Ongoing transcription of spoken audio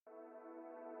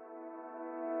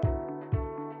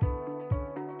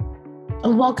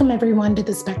Welcome everyone to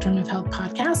the Spectrum of Health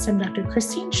podcast. I'm Dr.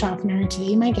 Christine Schaffner.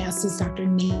 Today my guest is Dr.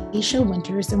 Nasha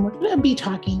Winters, and we're going to be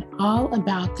talking all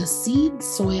about the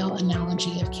seed-soil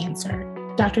analogy of cancer.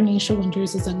 Dr. Nasha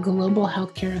Winters is a global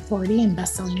healthcare authority and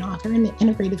best-selling author in the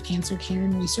integrative cancer care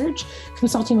and research,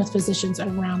 consulting with physicians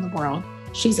around the world.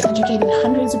 She's educated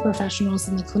hundreds of professionals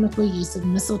in the clinical use of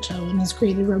mistletoe and has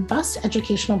created robust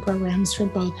educational programs for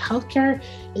both healthcare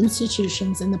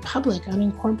institutions and the public on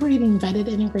incorporating vetted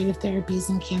integrative therapies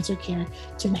in cancer care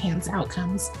to enhance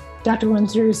outcomes. Dr.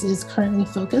 Winters is currently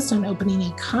focused on opening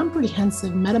a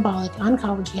comprehensive metabolic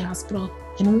oncology hospital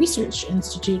and research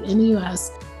institute in the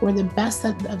U.S., where the best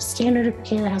of standard of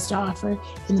care has to offer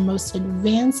and the most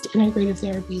advanced integrative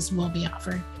therapies will be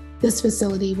offered. This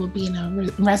facility will be in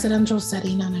a residential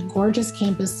setting on a gorgeous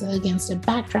campus against a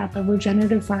backdrop of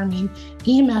regenerative farming,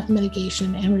 EMF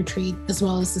mitigation and retreat, as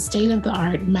well as the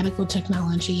state-of-the-art medical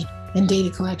technology and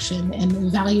data collection and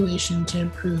evaluation to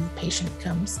improve patient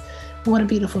outcomes. What a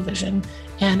beautiful vision.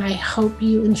 And I hope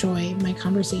you enjoy my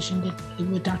conversation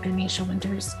today with Dr. Nasha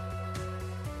Winters.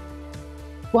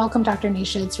 Welcome, Dr.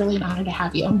 Nasha. It's really an honor to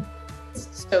have you.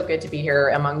 It's so good to be here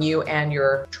among you and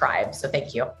your tribe. So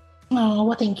thank you. Oh,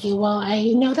 well, thank you. Well,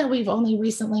 I know that we've only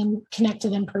recently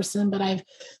connected in person, but I've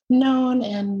known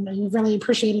and really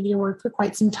appreciated your work for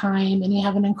quite some time. And you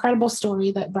have an incredible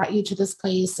story that brought you to this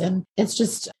place. And it's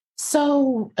just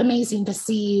so amazing to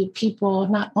see people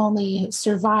not only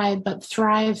survive, but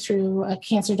thrive through a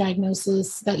cancer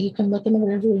diagnosis that you can look in the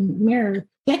rearview mirror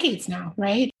decades now,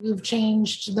 right? You've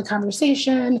changed the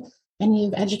conversation and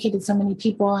you've educated so many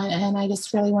people. And I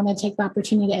just really want to take the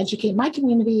opportunity to educate my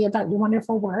community about your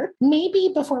wonderful work.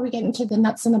 Maybe before we get into the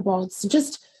nuts and the bolts,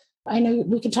 I know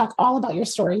we could talk all about your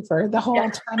story for the whole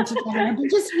time together,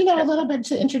 but just, a little bit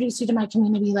to introduce you to my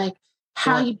community, like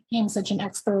how you became such an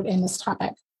expert in this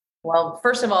topic. Well,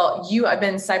 first of all, I've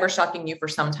been cyber stalking you for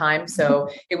some time. So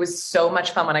it was so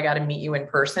much fun when I got to meet you in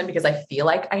person because I feel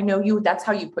like I know you. That's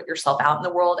how you put yourself out in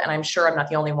the world. And I'm sure I'm not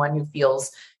the only one who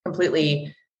feels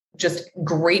completely just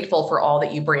grateful for all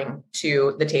that you bring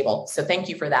to the table. So thank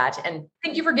you for that. And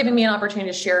thank you for giving me an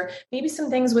opportunity to share maybe some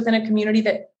things within a community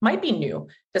that might be new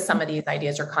to some of these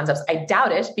ideas or concepts. I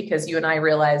doubt it because you and I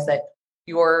realize that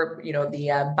the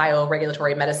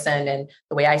bioregulatory medicine and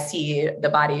the way I see the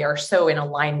body are so in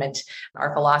alignment.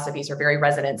 Our philosophies are very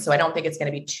resonant. So I don't think it's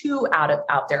going to be too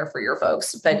out there for your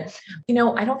folks. But,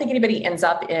 I don't think anybody ends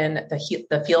up in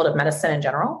the field of medicine in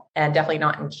general, and definitely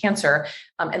not in cancer,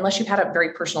 unless you've had a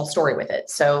very personal story with it.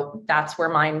 So that's where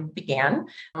mine began.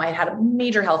 I had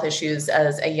major health issues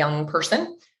as a young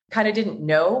person. Kind of didn't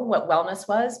know what wellness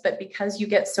was, but because you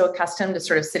get so accustomed to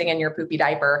sort of sitting in your poopy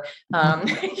diaper,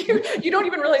 you don't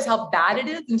even realize how bad it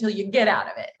is until you get out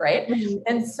of it, right? Mm-hmm.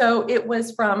 And so it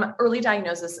was from early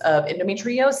diagnosis of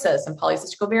endometriosis and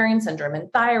polycystic ovarian syndrome and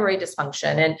thyroid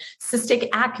dysfunction and cystic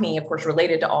acne, of course,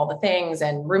 related to all the things,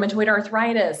 and rheumatoid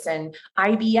arthritis and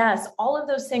IBS, all of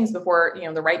those things before,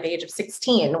 the ripe age of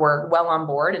 16 were well on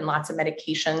board, and lots of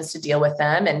medications to deal with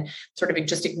them, and sort of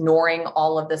just ignoring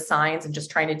all of the signs and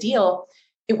just trying to deal.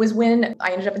 It was when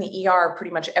I ended up in the ER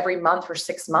pretty much every month for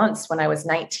 6 months when I was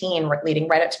 19, leading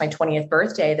right up to my 20th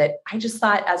birthday, that I just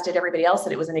thought, as did everybody else,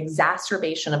 that it was an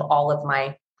exacerbation of all of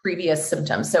my previous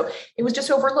symptoms. So it was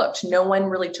just overlooked. No one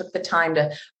really took the time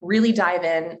to really dive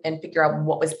in and figure out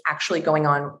what was actually going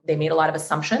on. They made a lot of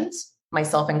assumptions,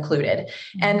 myself included.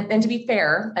 Mm-hmm. And to be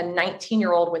fair, a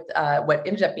 19-year-old with what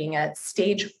ended up being a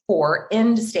stage 4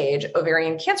 end-stage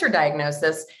ovarian cancer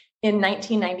diagnosis in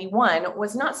 1991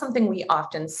 was not something we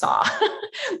often saw.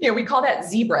 We call that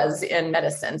zebras in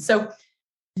medicine. So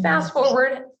fast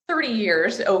forward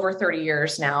over 30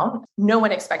 years now, no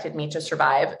one expected me to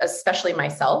survive, especially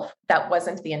myself. That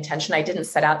wasn't the intention. I didn't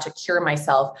set out to cure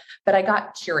myself, but I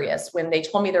got curious when they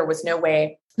told me there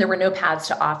were no paths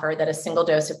to offer, that a single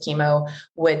dose of chemo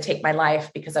would take my life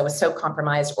because I was so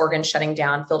compromised, organs shutting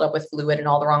down, filled up with fluid in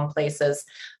all the wrong places.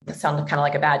 That sounded kind of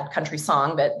like a bad country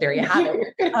song, but there you have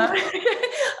it.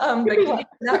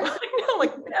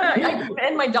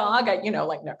 And my dog,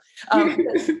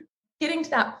 getting to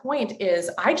that point is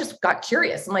I just got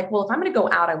curious. I'm like, well, if I'm going to go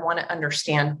out, I want to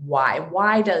understand why.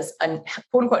 Why does a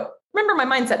quote unquote, remember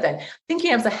my mindset then,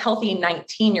 thinking I was a healthy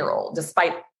 19-year-old,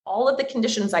 despite all of the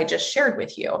conditions I just shared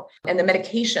with you and the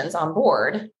medications on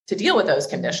board to deal with those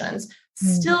conditions,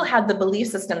 still had the belief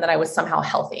system that I was somehow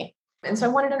healthy. And so I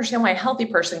wanted to understand why a healthy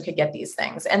person could get these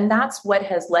things. And that's what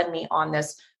has led me on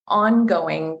this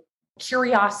ongoing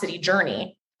curiosity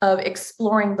journey of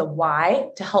exploring the why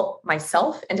to help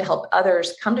myself and to help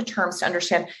others come to terms to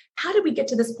understand, how did we get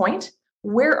to this point?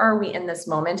 Where are we in this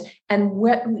moment? And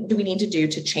what do we need to do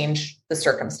to change the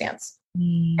circumstance?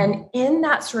 And in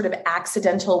that sort of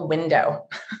accidental window,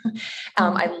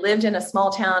 I lived in a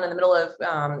small town in the middle of,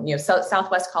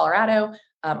 Southwest Colorado.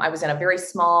 I was in a very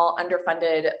small,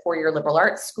 underfunded 4-year liberal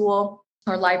arts school.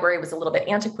 Our library was a little bit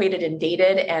antiquated and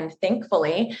dated. And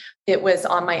thankfully, it was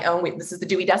on my own. This is the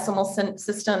Dewey Decimal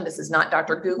System. This is not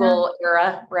Dr. Google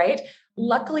era, right?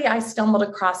 Luckily, I stumbled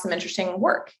across some interesting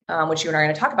work, which you and I are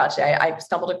going to talk about today. I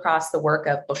stumbled across the work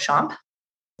of Beauchamp.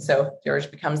 So yours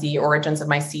becomes the origins of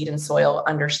my seed and soil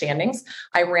understandings.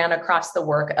 I ran across the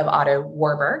work of Otto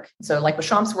Warburg. So like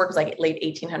Beauchamp's work was like late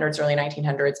 1800s, early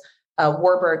 1900s.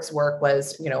 Warburg's work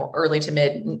was, early to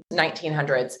mid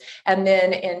 1900s. And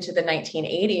then into the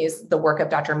 1980s, the work of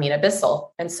Dr. Mina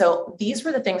Bissell. And so these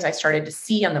were the things I started to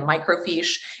see on the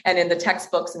microfiche and in the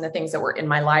textbooks and the things that were in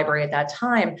my library at that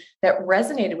time that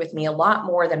resonated with me a lot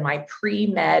more than my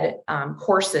pre-med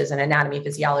courses in anatomy,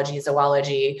 physiology,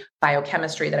 zoology,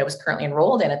 biochemistry that I was currently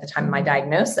enrolled in at the time of my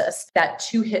diagnosis. That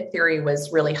two-hit theory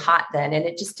was really hot then, and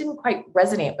it just didn't quite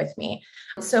resonate with me.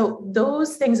 So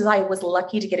those things, I was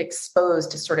lucky to get exposed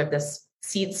to sort of this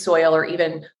seed soil or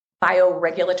even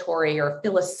bioregulatory or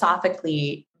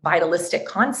philosophically vitalistic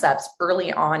concepts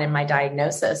early on in my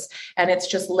diagnosis. And it's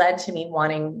just led to me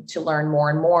wanting to learn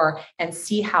more and more and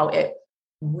see how it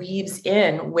weaves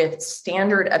in with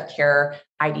standard of care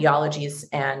ideologies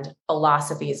and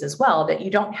philosophies as well, that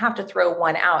you don't have to throw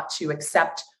one out to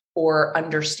accept or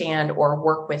understand or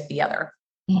work with the other.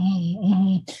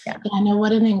 Yeah, I know,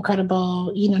 what an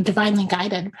incredible, divinely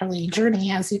guided probably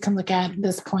journey as you can look at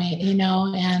this point,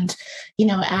 and,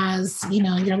 as,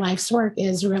 your life's work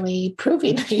is really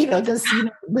proving,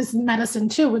 this medicine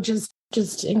too, which is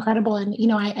just incredible. And,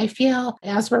 I feel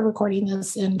as we're recording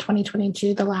this in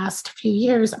 2022, the last few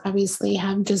years obviously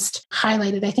have just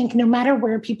highlighted, I think no matter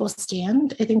where people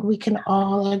stand, I think we can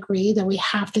all agree that we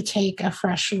have to take a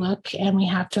fresh look and we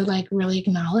have to really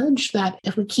acknowledge that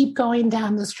if we keep going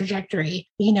down this trajectory,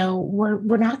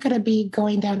 we're not going to be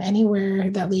going down anywhere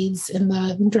that leads in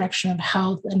the direction of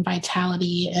health and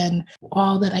vitality and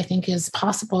all that I think is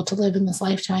possible to live in this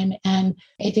lifetime. And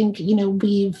I think,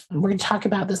 we're going to talk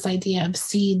about this idea of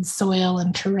seed, soil,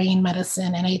 and terrain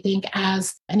medicine. And I think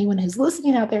as anyone who's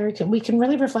listening out there, we can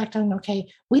really reflect on, okay,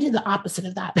 we did the opposite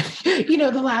of that,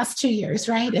 the last 2 years,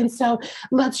 right? And so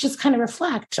let's just kind of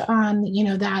reflect on,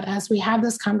 that as we have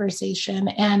this conversation.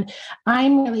 And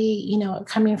I'm really,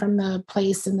 coming from the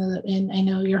place and I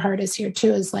know your heart is here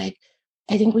too, is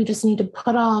I think we just need to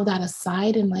put all of that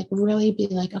aside and really be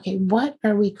okay, what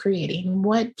are we creating?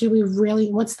 What do we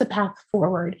really, what's the path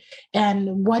forward?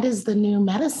 And what is the new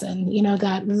medicine,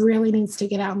 that really needs to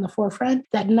get out in the forefront,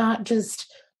 that not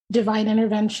just divine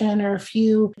intervention or a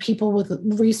few people with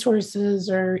resources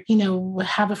or,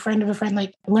 have a friend of a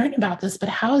friend, learn about this, but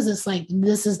how is this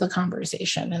this is the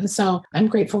conversation. And so I'm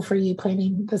grateful for you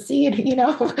planting the seed,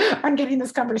 on getting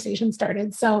this conversation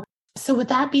started. So with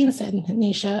that being said,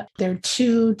 Nasha, there are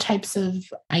two types of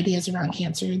ideas around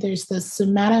cancer. There's the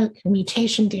somatic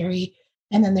mutation theory,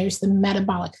 and then there's the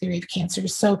metabolic theory of cancer.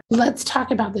 So let's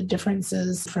talk about the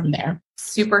differences from there.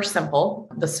 Super simple.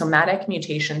 The somatic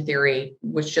mutation theory,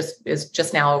 which is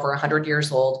just now over 100 years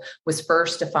old, was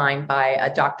first defined by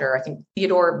a doctor, I think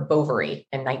Theodore Bovary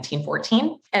in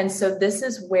 1914. And so this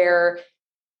is where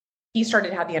he started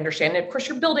to have the understanding. Of course,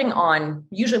 you're building on,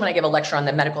 usually when I give a lecture on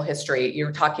the medical history,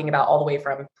 you're talking about all the way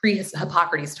from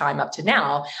pre-Hippocrates time up to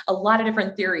now, a lot of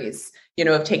different theories,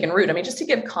 have taken root. I mean, just to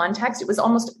give context, it was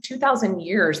almost 2,000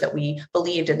 years that we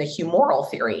believed in the humoral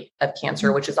theory of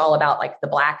cancer, which is all about the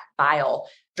black bile.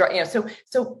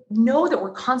 So know that we're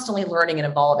constantly learning and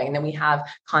evolving. And then we have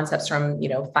concepts from,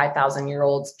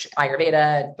 5,000-year-old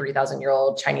Ayurveda,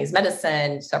 3,000-year-old Chinese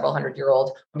medicine, several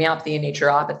hundred-year-old homeopathy and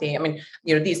naturopathy. I mean,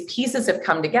 these pieces have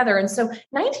come together. And so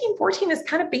 1914 is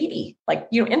kind of baby,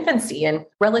 infancy and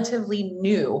relatively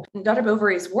new. And Dr.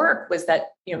 Bovary's work was that,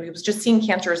 he was just seeing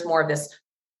cancer as more of this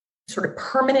sort of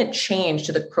permanent change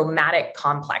to the chromatic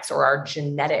complex or our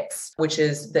genetics, which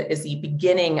is the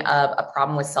beginning of a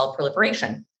problem with cell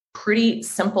proliferation. Pretty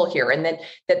simple here. And then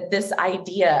that this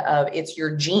idea of it's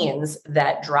your genes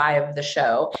that drive the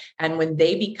show. And when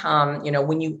they become,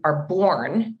 when you are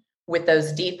born with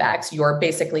those defects, you're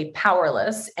basically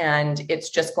powerless and it's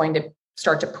just going to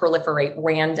start to proliferate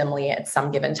randomly at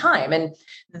some given time. And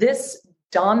this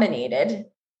dominated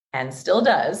and still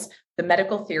does the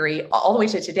medical theory all the way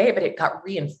to today, but it got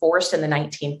reinforced in the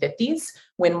 1950s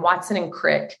when Watson and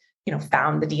Crick,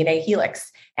 found the DNA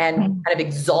helix and kind of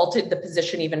exalted the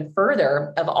position even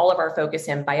further of all of our focus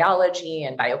in biology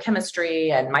and biochemistry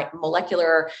and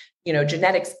molecular,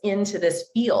 genetics into this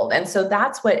field. And so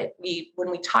that's what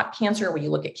when we talk cancer, when you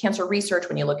look at cancer research,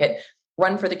 when you look at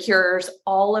Run for the Cures,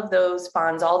 all of those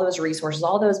funds, all those resources,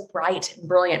 all those bright,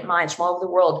 brilliant minds from all over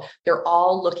the world, they're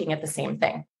all looking at the same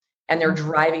thing. And they're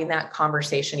driving that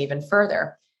conversation even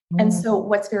further. And so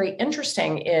what's very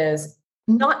interesting is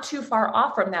not too far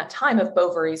off from that time of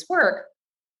Bovary's work,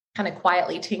 kind of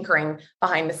quietly tinkering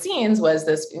behind the scenes, was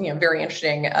this very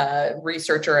interesting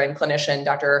researcher and clinician,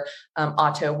 Dr.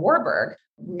 Otto Warburg.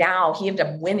 Now he ended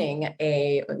up winning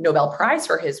a Nobel Prize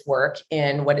for his work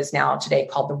in what is now today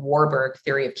called the Warburg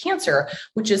theory of cancer,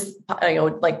 which is,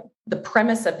 like the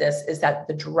premise of this is that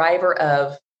the driver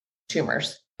of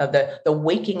tumors, of the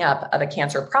waking up of a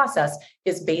cancer process,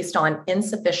 is based on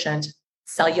insufficient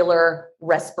cellular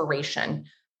respiration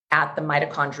at the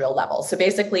mitochondrial level. So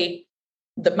basically,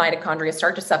 the mitochondria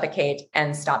start to suffocate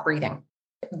and stop breathing,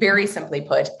 very simply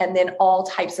put. And then all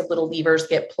types of little levers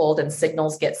get pulled and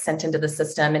signals get sent into the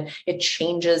system, and it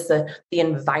changes the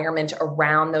environment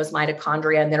around those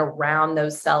mitochondria, and then around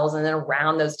those cells, and then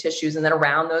around those tissues, and then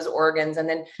around those organs. And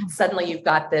then suddenly you've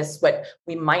got this, what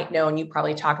we might know, and you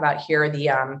probably talk about here,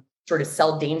 the sort of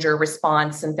cell danger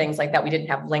response and things like that. We didn't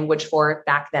have language for it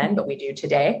back then, but we do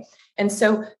today. And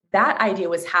so that idea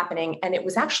was happening, and it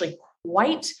was actually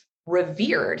quite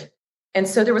revered. And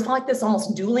so there was like this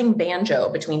almost dueling banjo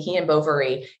between he and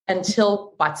Bovary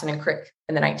until Watson and Crick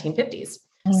in the 1950s.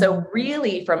 So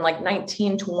really from like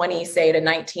 1920, say, to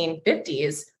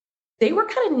 1950s, they were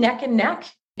kind of neck and neck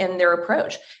in their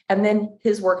approach. And then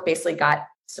his work basically got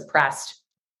suppressed,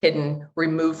 hidden,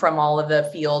 removed from all of the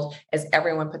field as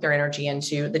everyone put their energy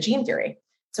into the gene theory.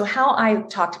 So how I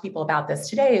talk to people about this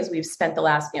today is we've spent the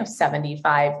last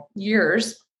 75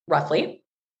 years roughly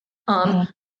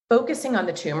focusing on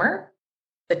the tumor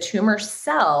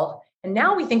cell. And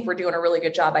now we think we're doing a really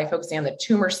good job by focusing on the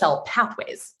tumor cell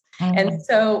pathways. And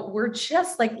so we're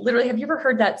just like, literally, have you ever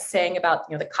heard that saying about,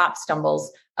 the cop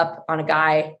stumbles up on a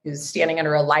guy who's standing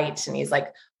under a light, and he's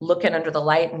like looking under the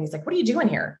light, and he's like, what are you doing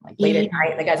here? Like late at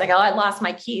night. And the guy's like, oh, I lost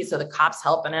my keys. So the cop's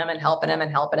helping him and helping him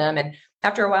and helping him. And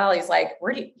after a while, he's like,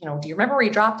 where do you remember where he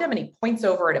dropped him? And he points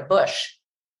over at a bush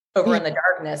over in the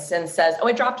darkness and says, oh,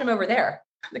 I dropped him over there.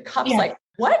 The cop's like,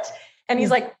 what? And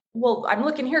he's like, well, I'm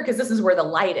looking here because this is where the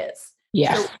light is.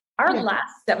 Yeah. So our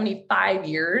last 75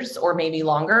 years or maybe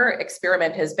longer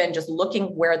experiment has been just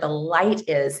looking where the light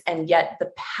is. And yet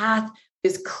the path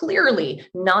is clearly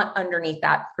not underneath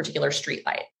that particular street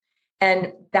light.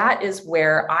 And that is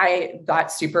where I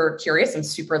got super curious and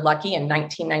super lucky in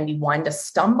 1991 to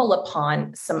stumble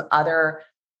upon some other,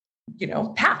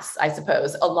 paths, I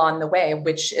suppose, along the way,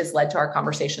 which has led to our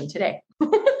conversation today.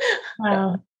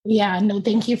 Wow. Yeah, no,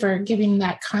 thank you for giving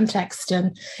that context.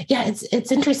 And yeah,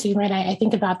 it's interesting, right? I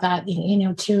think about that,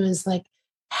 too, is like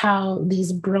how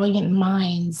these brilliant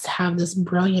minds have this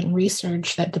brilliant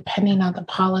research that, depending on the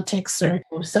politics or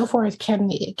so forth,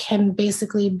 can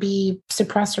basically be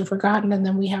suppressed or forgotten. And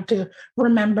then we have to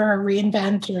remember or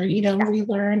reinvent or,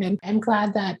 relearn. And I'm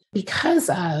glad that because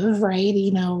of, right,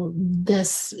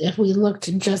 this, if we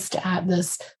looked just at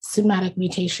this somatic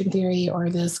mutation theory or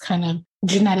this kind of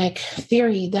genetic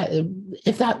theory, that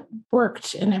if that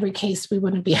worked in every case, we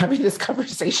wouldn't be having this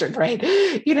conversation, right?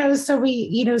 So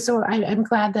I'm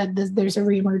glad that there's a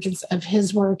reemergence of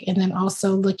his work, and then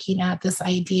also looking at this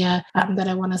idea that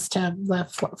I want us to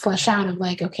flesh out of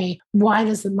like, okay, why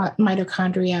does the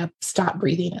mitochondria stop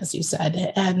breathing, as you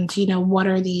said? And, what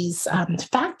are these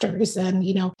factors? And,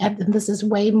 and this is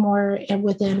way more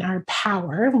within our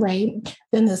power, right,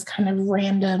 than this kind of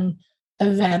random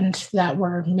event that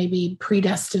we're maybe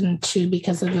predestined to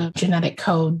because of a genetic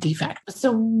code defect.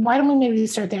 So why don't we maybe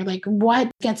start there? Like,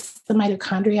 what gets the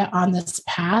mitochondria on this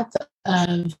path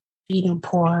of,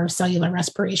 poor cellular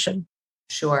respiration?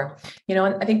 Sure. And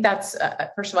I think that's,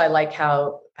 first of all, I like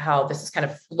how this is kind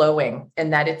of flowing,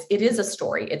 and that it is a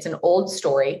story. It's an old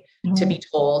story to be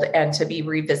told and to be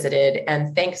revisited.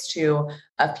 And thanks to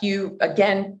a few,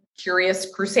 again,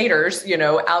 curious crusaders,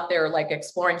 out there like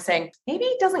exploring, saying maybe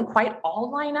it doesn't quite all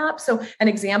line up. So an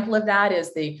example of that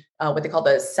is the what they call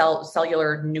the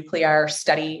cellular nuclear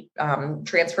study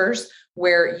transfers,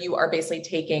 where you are basically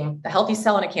taking the healthy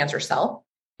cell and a cancer cell,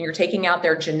 and you're taking out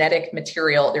their genetic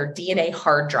material, their DNA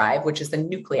hard drive, which is the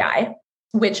nuclei,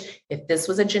 which if this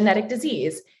was a genetic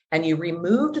disease and you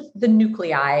removed the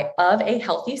nuclei of a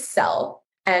healthy cell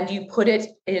and you put it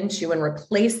into and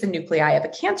replace the nuclei of a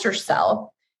cancer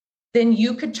cell, then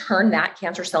you could turn that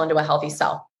cancer cell into a healthy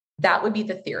cell. That would be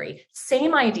the theory.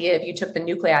 Same idea if you took the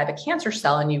nuclei of a cancer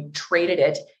cell and you traded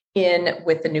it in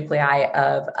with the nuclei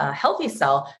of a healthy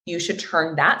cell, you should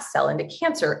turn that cell into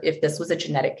cancer if this was a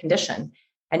genetic condition.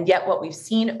 And yet what we've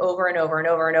seen over and over and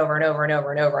over and over and over and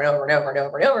over and over and over and over and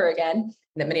over and over again,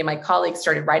 that many of my colleagues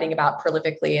started writing about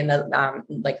prolifically in the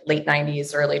like late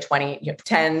 90s, early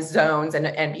 2010s zones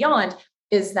and beyond,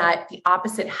 is that the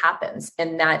opposite happens.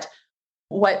 And that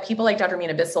what people like Dr.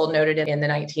 Mina Bissell noted in the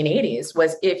 1980s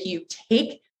was if you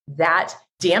take that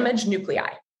damaged nuclei,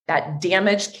 that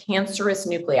damaged cancerous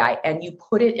nuclei, and you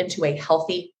put it into a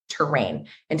healthy terrain,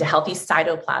 into healthy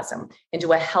cytoplasm,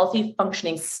 into a healthy,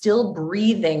 functioning, still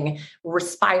breathing,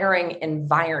 respiring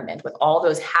environment with all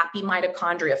those happy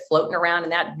mitochondria floating around in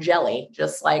that jelly,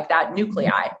 just like that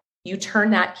nuclei, you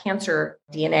turn that cancer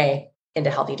DNA into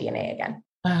healthy DNA again.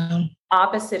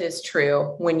 Opposite is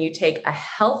true when you take a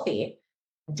healthy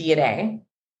DNA,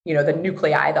 the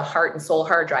nuclei, the heart and soul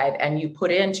hard drive, and you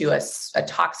put it into a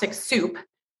toxic soup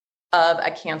of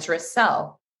a cancerous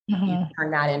cell. You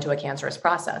turn that into a cancerous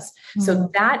process. So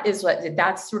that's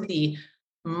sort of the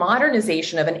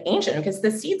modernization of an ancient, because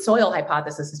the seed soil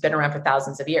hypothesis has been around for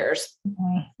thousands of years.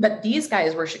 But these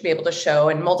guys were able to show,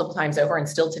 and multiple times over and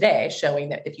still today, showing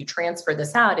that if you transfer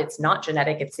this out, it's not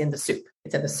genetic, it's in the soup.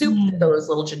 It's in the soup that those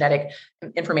little genetic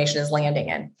information is landing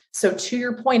in. So to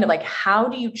your point of like, how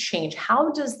do you change?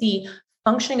 How does the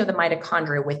functioning of the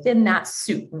mitochondria within that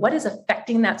soup, what is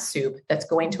affecting that soup that's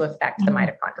going to affect the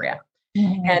mitochondria?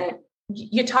 And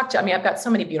you talk to, I've got so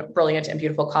many brilliant and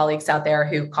beautiful colleagues out there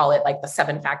who call it like the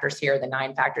 7 factors here, the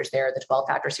 9 factors there, the 12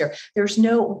 factors here.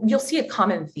 You'll see a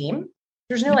common theme.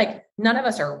 There's no, like, none of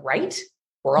us are right.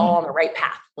 We're all on the right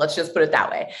path. Let's just put it that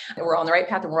way. And we're on the right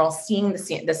path and we're all seeing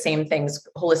the same things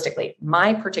holistically.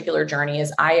 My particular journey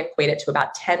is I equate it to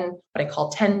about 10, what I call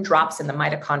 10 drops in the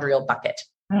mitochondrial bucket.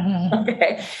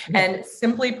 Okay. And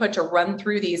simply put, to run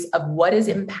through these of what is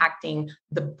impacting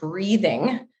the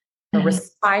breathing, the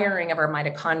respiring of our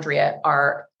mitochondria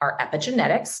are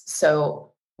epigenetics.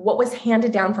 So what was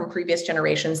handed down from previous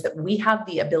generations that we have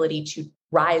the ability to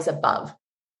rise above,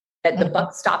 that the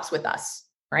buck stops with us,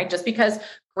 right? Just because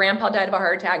grandpa died of a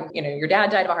heart attack, your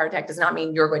dad died of a heart attack does not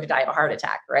mean you're going to die of a heart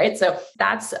attack, right? So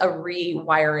that's a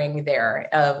rewiring there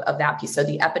of that piece. So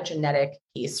the epigenetic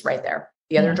piece right there.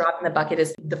 The other drop in the bucket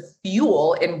is the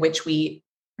fuel in which we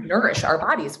nourish our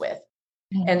bodies with.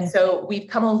 And so we've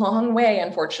come a long way,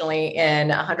 unfortunately, in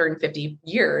 150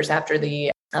 years after the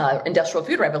industrial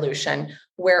food revolution,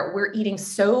 where we're eating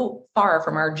so far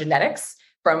from our genetics,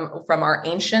 from our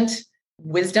ancient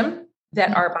wisdom,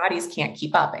 that our bodies can't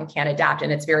keep up and can't adapt.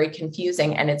 And it's very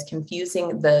confusing. And it's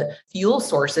confusing the fuel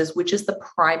sources, which is the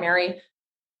primary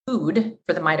food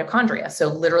for the mitochondria. So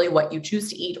literally what you choose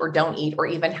to eat or don't eat, or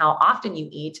even how often you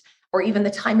eat, or even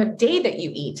the time of day that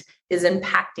you eat, is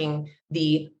impacting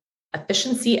the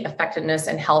efficiency, effectiveness,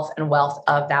 and health and wealth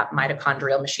of that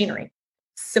mitochondrial machinery.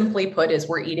 Simply put, is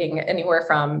we're eating anywhere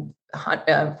from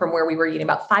where we were eating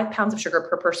about 5 pounds of sugar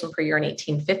per person per year in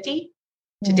 1850.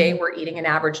 Today, we're eating an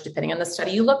average, depending on the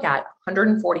study you look at,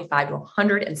 145 to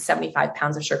 175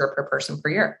 pounds of sugar per person per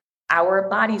year. Our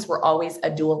bodies were always a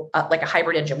dual, like a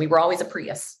hybrid engine. We were always a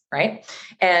Prius, right?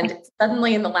 And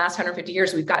suddenly in the last 150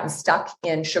 years, we've gotten stuck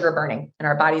in sugar burning, and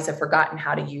our bodies have forgotten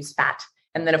how to use fat.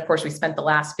 And then, of course, we spent the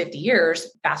last 50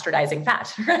 years bastardizing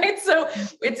fat, right? So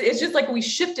it's just like we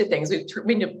shifted things. We've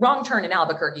made a wrong turn in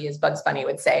Albuquerque, as Bugs Bunny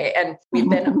would say. And we've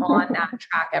been on that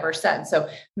track ever since. So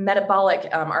metabolic,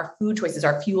 our food choices,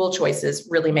 our fuel choices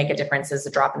really make a difference as a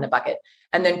drop in the bucket.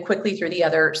 And then quickly through the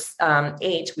other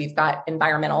 8, we've got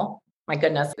environmental. My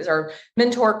goodness, is our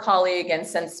mentor, colleague, and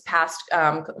since past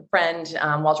friend,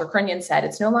 Walter Krunian said,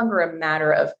 it's no longer a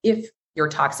matter of if you're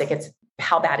toxic, it's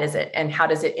how bad is it? And how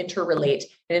does it interrelate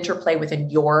and interplay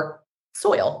within your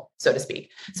soil, so to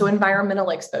speak? So environmental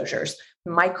exposures,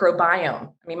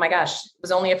 microbiome. My gosh, it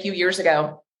was only a few years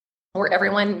ago where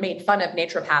everyone made fun of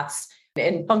naturopaths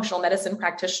and functional medicine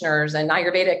practitioners and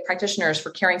Ayurvedic practitioners for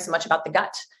caring so much about the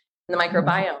gut and the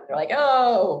microbiome. They're like,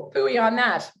 oh, phooey on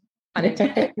that.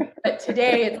 Unintended. But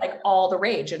today it's like all the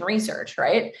rage in research,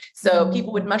 right? So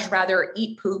people would much rather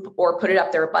eat poop or put it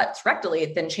up their butts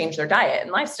rectally than change their diet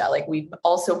and lifestyle. Like, we've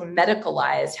also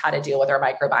medicalized how to deal with our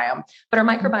microbiome, but our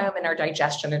microbiome and our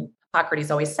digestion, and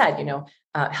Hippocrates always said,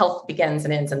 health begins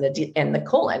and ends in the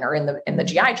colon or in the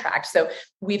GI tract. So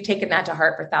we've taken that to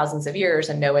heart for thousands of years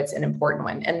and know it's an important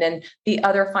one. And then the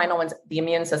other final one's the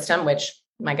immune system, which,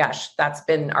 my gosh, that's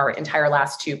been our entire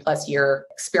last 2+ year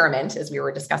experiment, as we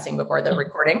were discussing before the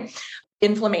recording.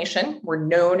 Inflammation. We're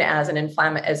known as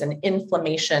an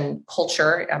inflammation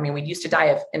culture. We used to die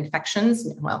of infections.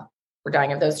 Well, we're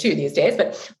dying of those too these days,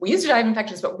 but we used to die of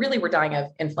infections, but really we're dying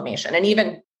of inflammation. And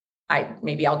even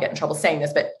maybe I'll get in trouble saying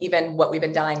this, but even what we've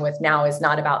been dying with now is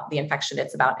not about the infection.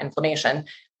 It's about inflammation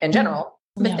in general.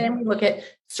 But then we look at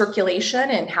circulation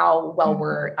and how well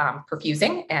we're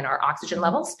perfusing and our oxygen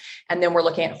levels. And then we're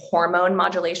looking at hormone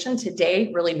modulation.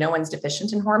 Today, really no one's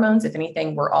deficient in hormones. If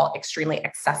anything, we're all extremely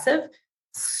excessive,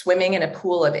 swimming in a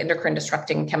pool of endocrine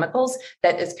disrupting chemicals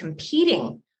that is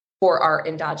competing for our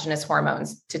endogenous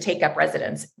hormones to take up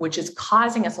residence, which is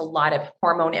causing us a lot of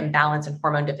hormone imbalance and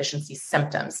hormone deficiency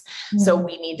symptoms. So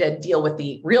we need to deal with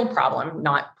the real problem,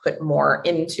 not put more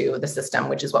into the system,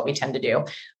 which is what we tend to do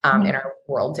in our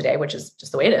world today, which is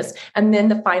just the way it is. And then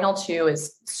the final two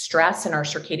is stress and our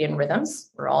circadian rhythms.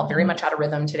 We're all very much out of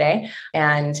rhythm today,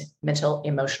 and mental,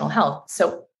 emotional health.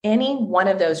 So any one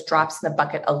of those drops in the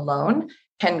bucket alone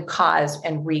can cause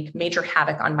and wreak major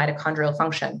havoc on mitochondrial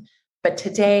function. But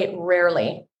today,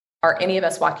 rarely are any of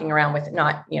us walking around with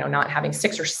not having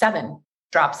 6 or 7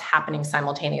 drops happening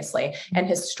simultaneously. And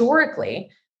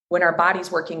historically, when our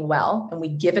body's working well and we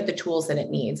give it the tools that it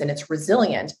needs and it's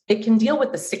resilient, it can deal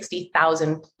with the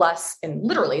 60,000 plus, and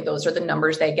literally those are the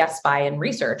numbers they guess by in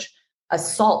research,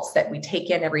 assaults that we take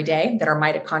in every day that our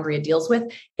mitochondria deals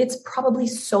with. It's probably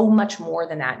so much more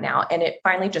than that now. And it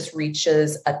finally just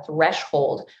reaches a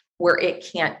threshold where it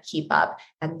can't keep up.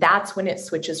 And that's when it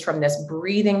switches from this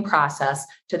breathing process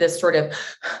to this sort of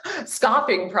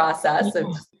scoffing process of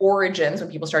origins, when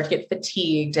people start to get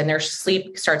fatigued and their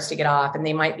sleep starts to get off, and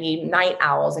they might be night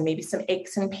owls and maybe some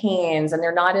aches and pains, and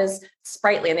they're not as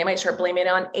sprightly, and they might start blaming it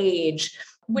on age,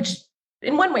 which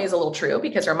in one way is a little true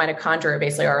because our mitochondria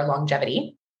basically are our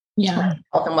longevity. Yeah.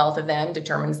 Health and wealth of them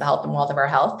determines the health and wealth of our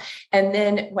health. And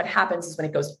then what happens is when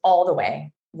it goes all the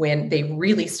way, when they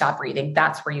really stop breathing,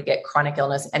 that's where you get chronic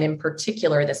illness. And in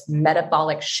particular, this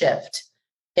metabolic shift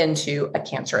into a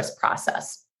cancerous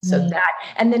process. So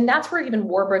and then that's where even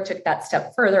Warburg took that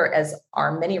step further, as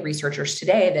are many researchers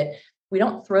today, that we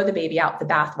don't throw the baby out the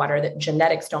bathwater, that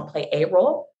genetics don't play a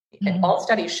role. And all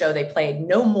studies show they play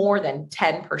no more than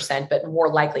 10%, but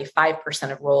more likely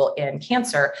 5% of role in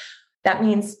cancer. That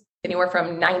means anywhere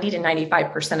from 90 to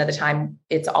 95% of the time,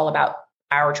 it's all about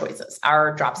our choices,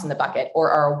 our drops in the bucket,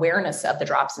 or our awareness of the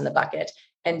drops in the bucket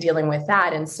and dealing with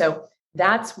that. And so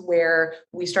that's where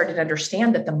we started to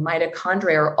understand that the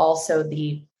mitochondria are also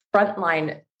the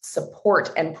frontline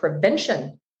support and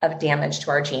prevention of damage to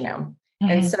our genome.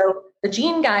 And so the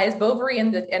gene guys, Bovary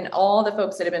and all the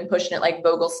folks that have been pushing it, like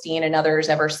Vogelstein and others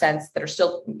ever since, that are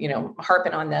still,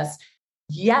 harping on this.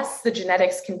 Yes, the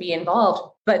genetics can be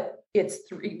involved, but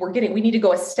we need to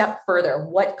go a step further.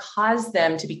 What caused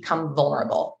them to become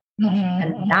vulnerable?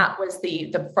 And that was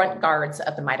the front guards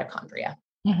of the mitochondria.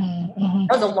 That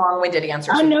was a long-winded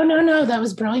answer. Oh, no, that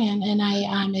was brilliant.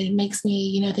 And it makes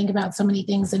me, think about so many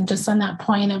things. And just on that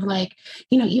point of like,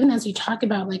 even as you talk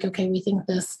about like, okay, we think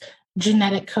this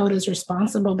genetic code is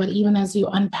responsible, but even as you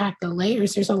unpack the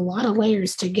layers, there's a lot of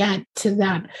layers to get to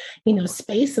that,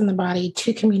 space in the body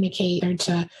to communicate or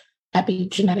to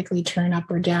epigenetically turn up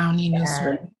or down,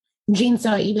 certain genes.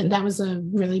 So even that was a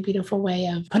really beautiful way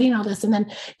of putting all this. And then,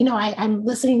 I'm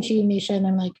listening to you, Nasha, and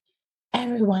I'm like,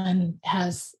 everyone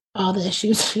has all the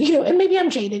issues, and maybe I'm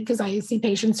jaded because I see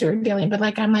patients who are dealing, but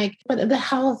but the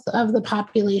health of the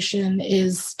population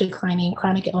is declining.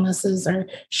 Chronic illnesses are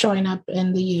showing up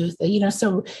in the youth,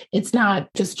 so it's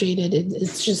not just jaded,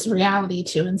 it's just reality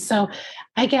too. And so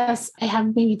I guess I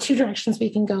have maybe 2 directions we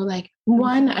can go. Like,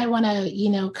 one, I want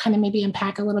to, kind of maybe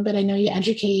unpack a little bit. I know you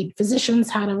educate physicians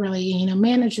how to really,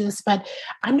 manage this, but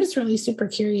I'm just really super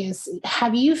curious.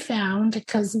 Have you found,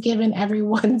 because given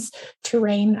everyone's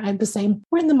terrain, I'm the same,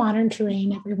 we're in the modern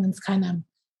terrain, everyone's kind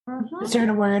of, is there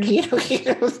a word,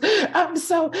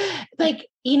 so like,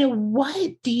 what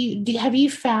have you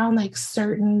found like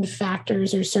certain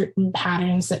factors or certain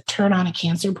patterns that turn on a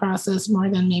cancer process more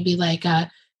than maybe like a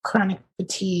chronic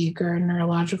fatigue or a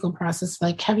neurological process?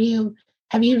 Like, have you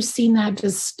seen that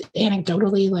just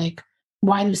anecdotally? Like,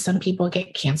 why do some people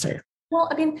get cancer? Well,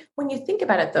 I mean, when you think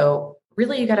about it though,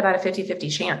 really you got about a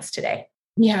 50-50 chance today.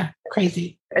 Yeah.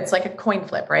 Crazy. It's like a coin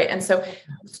flip, right? And so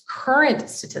current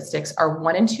statistics are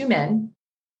 1 in 2 men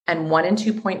and 1 in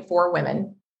 2.4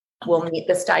 women will meet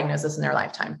this diagnosis in their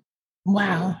lifetime.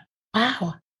 Wow.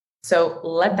 So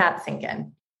let that sink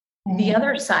in. The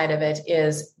other side of it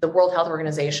is the World Health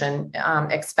Organization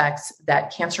expects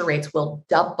that cancer rates will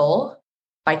double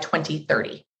by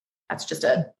 2030. That's just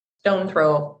a stone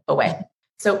throw away.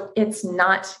 So it's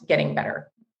not getting better.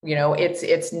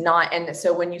 It's not. And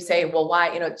so when you say, well,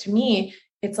 why, to me,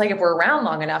 it's like if we're around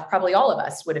long enough, probably all of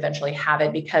us would eventually have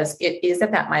it because it is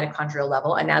at that mitochondrial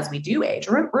level. And as we do age,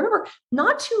 remember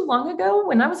not too long ago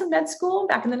when I was in med school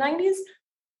back in the 90s,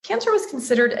 cancer was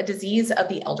considered a disease of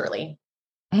the elderly.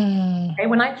 Okay,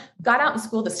 when I got out in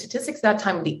school, the statistics at that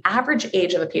time, the average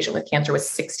age of a patient with cancer was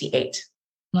 68.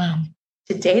 Wow.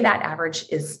 Today, that average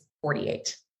is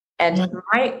 48. And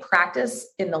my practice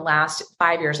in the last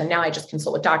 5 years, and now I just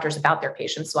consult with doctors about their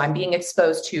patients. So I'm being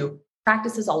exposed to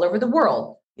practices all over the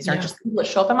world. These aren't just people that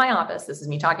show up in my office. This is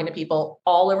me talking to people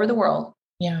all over the world.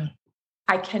 Yeah.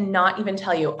 I cannot even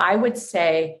tell you. I would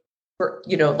say,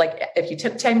 like if you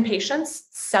took 10 patients,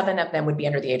 7 of them would be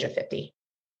under the age of 50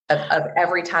 of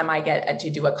every time I get to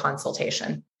do a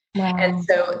consultation. Wow. And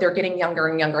so they're getting younger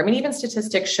and younger. I mean, even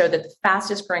statistics show that the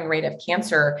fastest growing rate of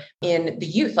cancer in the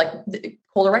youth, like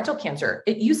colorectal cancer,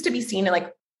 it used to be seen in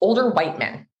like older white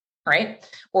men, right?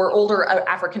 Or older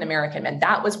African-American men.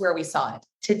 That was where we saw it.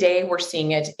 Today, we're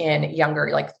seeing it in younger,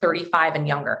 like 35 and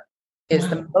younger is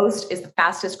the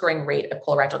fastest growing rate of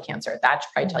colorectal cancer. That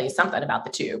should probably tell you something about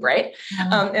the tube, right?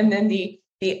 And then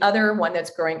the other one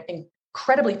that's growing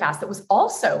incredibly fast that was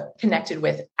also connected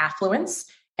with affluence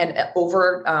and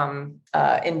over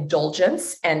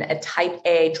indulgence and a type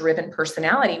A driven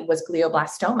personality was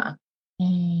glioblastoma.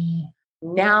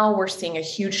 Now we're seeing a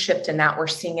huge shift in that. We're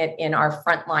seeing it in our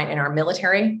frontline, in our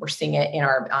military. We're seeing it in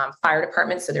our fire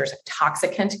department. So there's a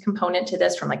toxicant component to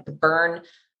this from like the burn,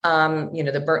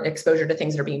 the burn exposure to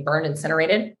things that are being burned,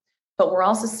 incinerated. But we're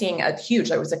also seeing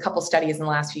there was a couple studies in the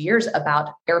last few years about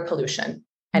air pollution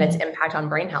and its impact on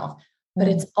brain health. But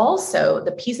it's also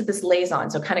the piece that this lays on.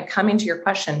 So kind of coming to your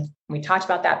question, we talked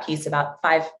about that piece about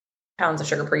 5 pounds of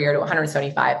sugar per year to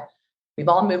 175. We've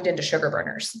all moved into sugar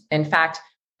burners. In fact,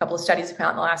 a couple of studies have come out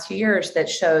in the last few years that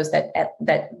shows that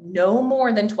no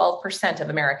more than 12% of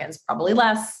Americans, probably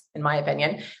less in my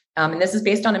opinion, and this is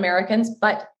based on Americans,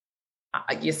 but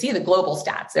you see the global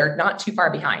stats, they're not too far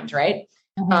behind, right?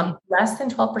 Less than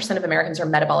 12% of Americans are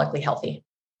metabolically healthy.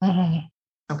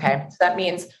 Okay, so that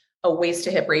means a waist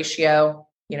to hip ratio,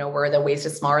 where the waist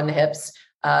is smaller than the hips,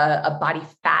 a body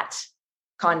fat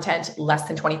content less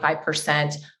than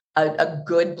 25%, a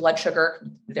good blood sugar.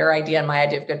 Their idea and my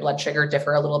idea of good blood sugar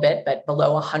differ a little bit, but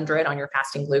below 100 on your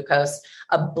fasting glucose,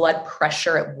 a blood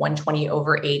pressure at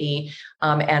 120/80,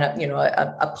 and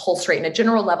a pulse rate and a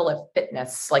general level of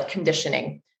fitness, like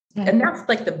conditioning. And that's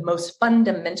like the most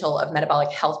fundamental of metabolic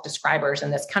health describers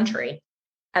in this country.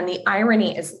 And the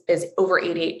irony is over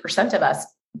 88% of us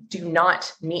do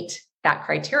not meet that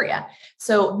criteria.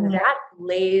 So that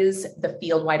lays the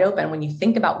field wide open. When you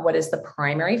think about what is the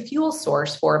primary fuel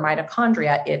source for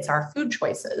mitochondria, it's our food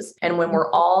choices. And when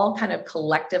we're all kind of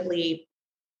collectively,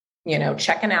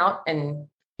 checking out and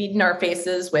feeding our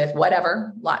faces with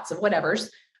whatever, lots of whatevers,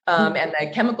 and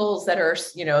the chemicals that are,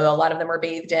 a lot of them are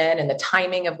bathed in, and the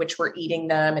timing of which we're eating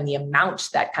them, and the amount,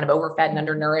 that kind of overfed and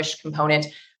undernourished component,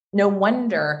 no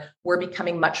wonder we're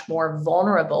becoming much more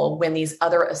vulnerable when these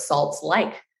other assaults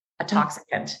like a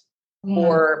toxicant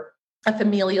or a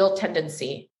familial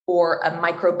tendency or a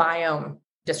microbiome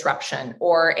disruption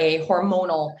or a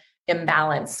hormonal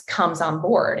imbalance comes on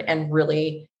board and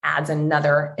really adds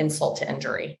another insult to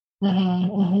injury.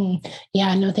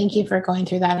 Yeah, no, thank you for going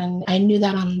through that. And I knew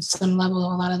that on some level,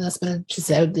 a lot of this, but just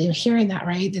hearing that,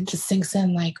 right, it just sinks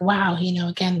in like, wow,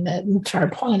 again, to our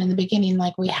point in the beginning,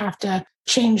 like we have to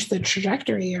change the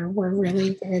trajectory or we're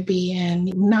really going to be in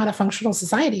not a functional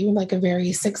society, like a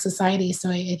very sick society. So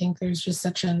I think there's just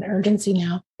such an urgency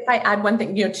now. If I add one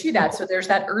thing, to that, so there's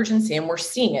that urgency and we're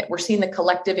seeing it. We're seeing the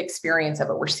collective experience of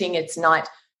it. We're seeing it's not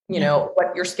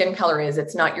what your skin color is.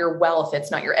 It's not your wealth.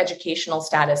 It's not your educational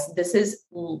status. This is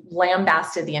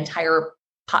lambasted the entire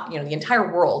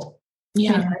world, the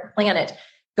entire planet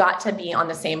got to be on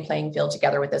the same playing field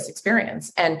together with this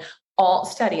experience. And all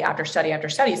study after study after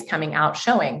study is coming out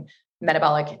showing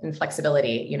metabolic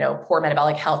inflexibility, poor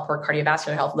metabolic health, poor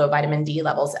cardiovascular health, low vitamin D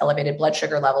levels, elevated blood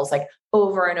sugar levels, like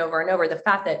over and over and over. The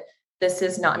fact that this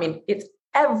is not, it's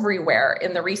everywhere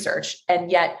in the research.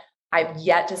 And yet I've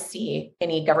yet to see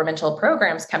any governmental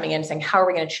programs coming in saying, how are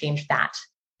we going to change that?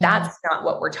 That's not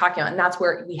what we're talking about. And that's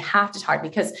where we have to talk,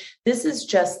 because this is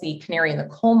just the canary in the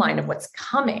coal mine of what's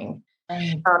coming.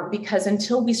 Right. Because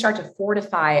until we start to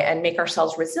fortify and make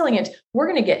ourselves resilient, we're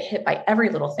going to get hit by every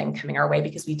little thing coming our way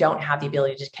because we don't have the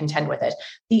ability to contend with it.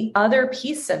 The other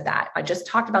piece of that, I just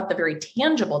talked about the very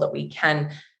tangible that we can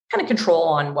kind of control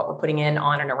on what we're putting in,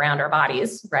 on and around our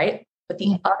bodies, right? But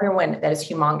the other one that is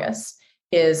humongous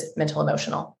is mental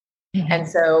emotional. And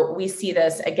so we see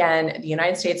this again, the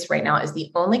United States right now is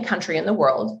the only country in the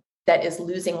world that is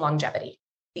losing longevity,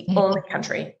 the only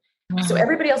country. So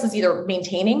everybody else is either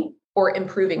maintaining or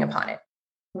improving upon it.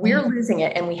 We're losing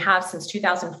it. And we have since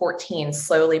 2014,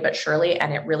 slowly but surely,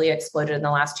 and it really exploded in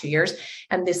the last 2 years.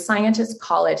 And the scientists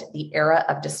call it the era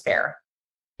of despair.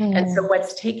 And so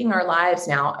what's taking our lives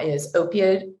now is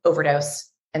opioid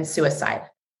overdose and suicide.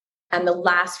 And the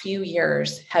last few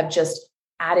years have just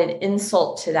added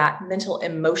insult to that mental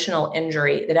emotional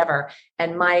injury that ever.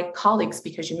 And my colleagues,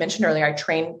 because you mentioned earlier, I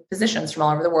train physicians from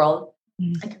all over the world.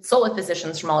 I consult with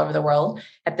physicians from all over the world.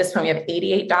 At this point, we have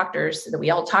 88 doctors that we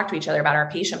all talk to each other about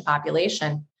our patient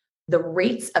population. The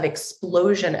rates of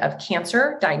explosion of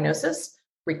cancer diagnosis,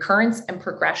 recurrence, and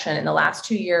progression in the last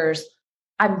 2 years,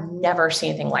 I've never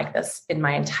seen anything like this in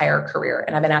my entire career.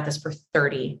 And I've been at this for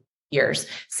 30 years.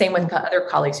 Same with other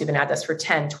colleagues who've been at this for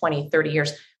 10, 20, 30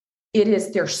 years.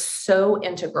 They're so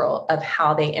integral of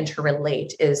how they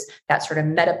interrelate, is that sort of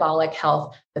metabolic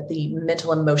health, but the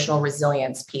mental emotional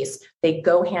resilience piece. They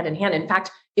go hand in hand. In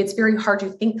fact, it's very hard to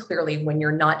think clearly when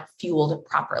you're not fueled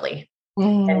properly.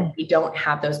 And we don't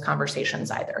have those conversations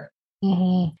either.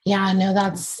 Yeah, no,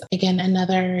 that's again,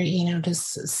 another,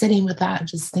 just sitting with that,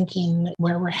 just thinking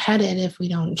where we're headed if we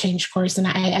don't change course. And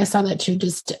I saw that too,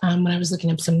 just when I was looking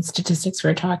up some statistics for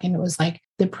a talk, and it was like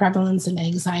the prevalence in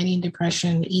anxiety and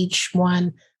depression, each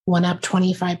one went up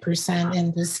 25%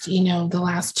 in just, the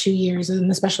last 2 years, and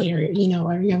especially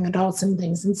our young adults and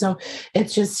things. And so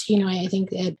it's just, I think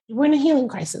we're in a healing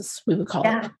crisis, we would call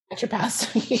it at your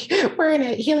past. We're in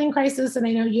a healing crisis. And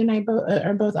I know you and I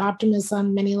are both optimists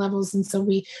on many levels. And so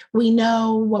we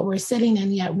know what we're sitting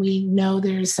in, yet we know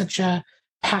there's such a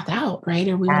path out, right?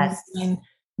 Or we want to be in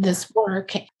this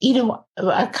work.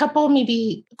 A couple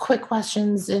maybe quick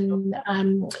questions and,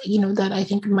 that I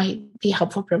think might be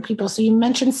helpful for people. So you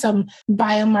mentioned some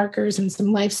biomarkers and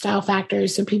some lifestyle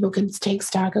factors so people could take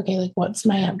stock. Okay, like what's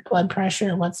my blood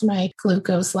pressure? What's my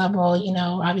glucose level?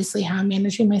 Obviously how I'm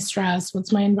managing my stress.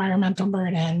 What's my environmental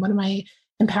burden? What am I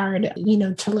empowered,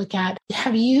 to look at?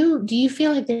 Do you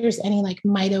feel like there's any like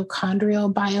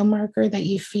mitochondrial biomarker that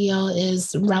you feel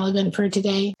is relevant for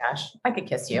today? Gosh, I could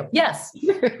kiss you. Yes.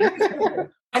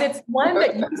 And it's one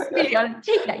that used to be on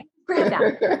take that, grab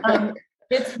that.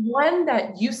 It's one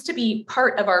that used to be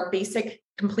part of our basic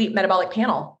complete metabolic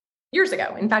panel years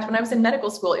ago. In fact, when I was in medical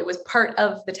school, it was part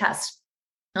of the test.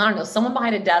 I don't know, someone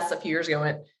behind a desk a few years ago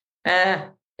went,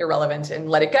 irrelevant, and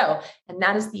let it go. And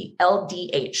that is the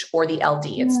LDH, or the LD.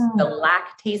 It's the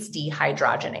lactase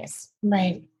dehydrogenase.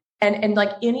 Right. And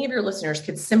like any of your listeners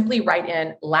could simply write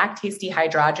in lactase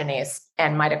dehydrogenase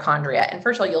and mitochondria. And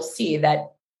first of all, you'll see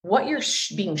that what you're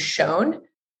being shown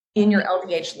in your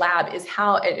LDH lab is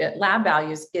how lab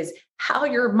values is how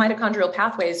your mitochondrial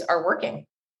pathways are working.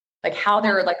 Like how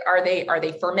they're like, are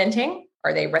they fermenting?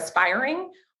 Are they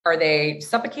respiring? Are they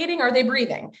suffocating? Are they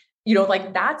breathing?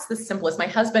 Like that's the simplest. My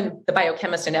husband, the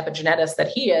biochemist and epigeneticist that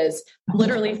he is,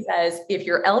 literally says, if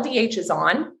your LDH is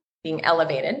on, being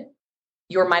elevated,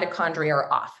 your mitochondria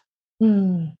are off.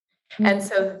 And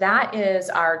so that is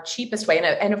our cheapest way.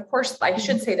 And of course, I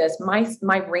should say this,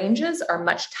 my ranges are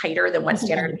much tighter than what's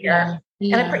standard here.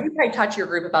 And I probably talk to your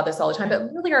group about this all the time,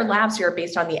 but really our labs here are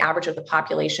based on the average of the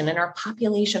population. And our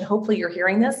population, hopefully you're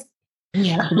hearing this,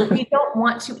 we don't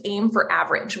want to aim for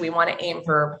average. We want to aim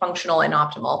for functional and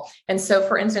optimal. And so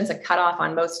for instance, a cutoff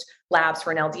on most labs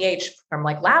for an LDH from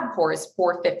like LabCorp is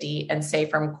 450 and say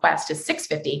from Quest is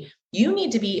 650. You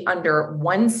need to be under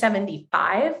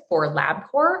 175 for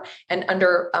LabCorp and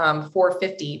under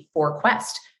 450 for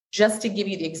Quest, just to give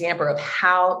you the example of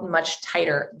how much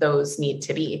tighter those need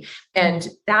to be. And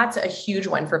that's a huge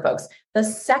one for folks. The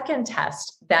second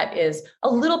test that is a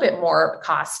little bit more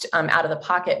cost out of the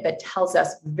pocket, but tells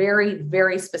us very,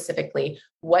 very specifically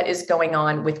what is going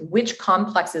on with which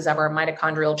complexes of our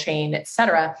mitochondrial chain, et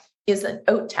cetera, is an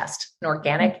OAT test, an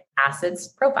organic acids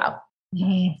profile.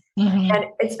 And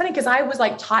it's funny because I was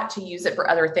like taught to use it for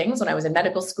other things when I was in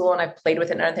medical school, and I've played with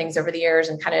it and other things over the years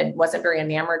and kind of wasn't very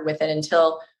enamored with it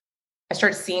until I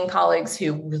started seeing colleagues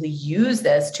who really use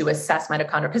this to assess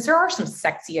mitochondria, because there are some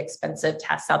sexy, expensive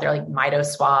tests out there like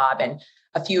MitoSwab and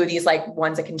a few of these like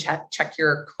ones that can check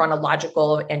your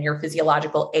chronological and your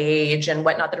physiological age and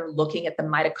whatnot that are looking at the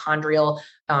mitochondrial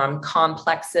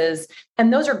complexes.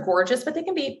 And those are gorgeous, but they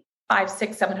can be $500,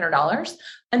 $600, $700.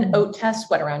 An OAT test,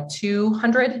 around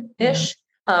 200-ish.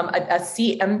 A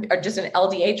CM or just an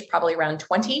LDH, probably around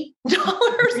 $20.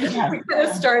 We're going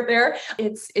to start there.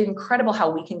 It's incredible how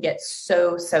we can get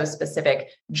so specific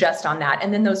just on that.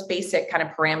 And then those basic kind of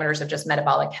parameters of just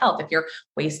metabolic health. If your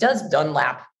waist does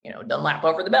Dunlap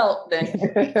over the belt, then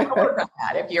work on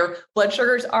that. If your blood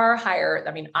sugars are higher,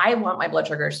 I mean, I want my blood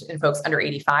sugars in folks under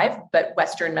 85, but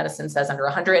Western medicine says under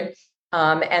 100.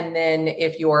 And then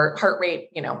if your heart rate,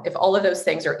 if all of those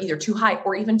things are either too high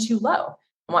or even too low,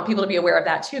 I want people to be aware of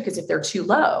that too, because if they're too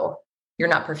low, you're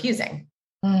not perfusing.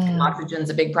 And oxygen's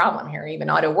a big problem here. Even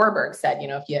Otto Warburg said,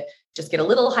 if you just get a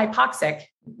little hypoxic,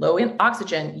 low in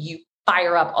oxygen, you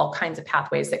fire up all kinds of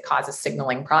pathways that cause a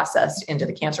signaling process into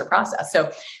the cancer process.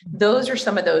 So those are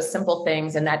some of those simple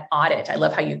things. And that audit, I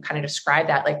love how you kind of describe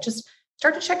that, like just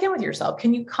start to check in with yourself.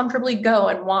 Can you comfortably go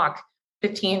and walk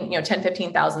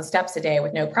 15,000 steps a day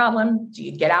with no problem? Do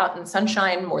you get out in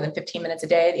sunshine more than 15 minutes a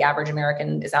day? The average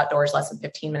American is outdoors less than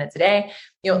 15 minutes a day.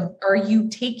 Are you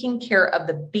taking care of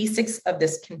the basics of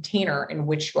this container in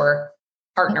which you're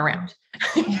farting around?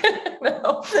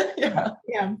 No.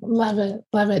 Yeah. Love it.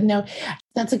 Love it. No,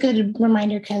 that's a good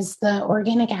reminder, because the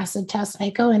organic acid test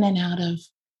I go in and out of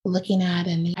looking at,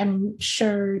 and I'm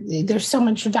sure there's so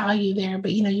much value there,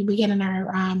 but we get in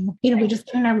our, we just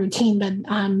get in our routine,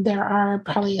 but there are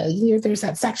probably there's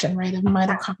that section, right, of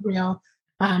mitochondrial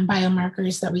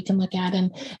biomarkers that we can look at.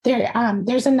 And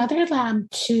there's another lab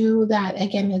too that,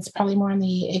 again, it's probably more on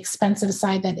the expensive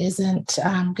side, that isn't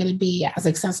going to be as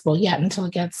accessible yet until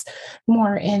it gets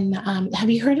more in.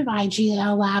 Have you heard of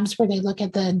IGL labs, where they look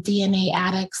at the DNA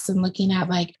adducts and looking at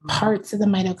like parts of the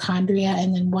mitochondria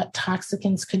and then what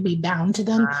toxicants could be bound to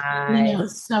them?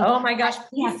 So, oh my gosh,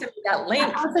 please send me that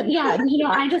link.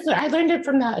 I learned it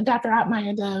from the Dr.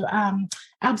 Ottmeyer, the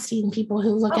Epstein people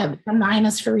who look at from the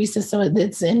ionosphoresis. So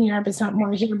it's in Europe, it's not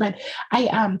more here. But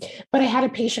I had a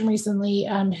patient recently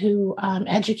who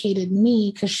educated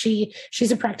me, because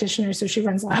she's a practitioner, so she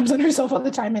runs labs on herself all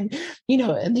the time. And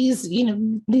these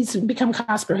become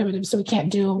cost prohibitive, so we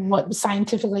can't do what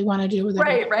scientifically want to do with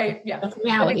it. Right. Yeah.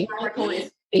 Reality.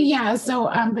 Yeah.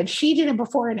 So, but she did a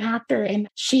before and after, and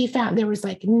she found there was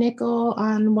like nickel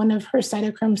on one of her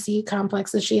cytochrome C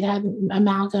complexes. She'd had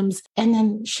amalgams, and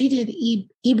then she did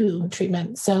EBU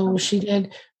treatment. So she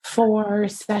did 4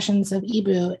 sessions of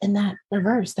EBU, and that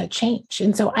reversed, that changed.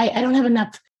 And so I don't have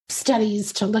enough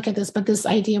studies to look at this, but this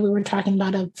idea we were talking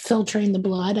about of filtering the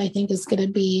blood, I think is going to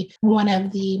be one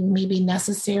of the maybe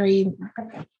necessary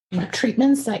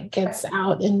treatments that gets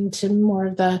out into more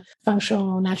of the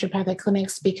functional naturopathic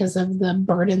clinics, because of the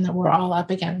burden that we're all up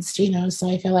against,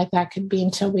 So I feel like that could be,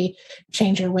 until we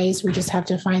change our ways, we just have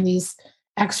to find these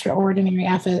extraordinary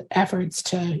efforts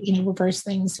to, reverse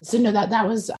things. So no, that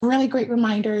was really great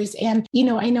reminders. And,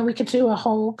 I know we could do a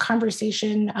whole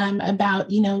conversation about,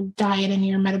 diet and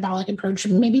your metabolic approach.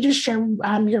 Maybe just share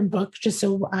your book, just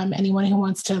so anyone who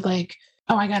wants to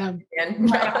I gotta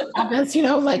this,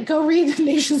 go read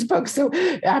Nasha's book. So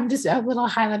I'm just a little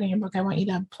highlighting your book. I want you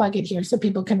to plug it here so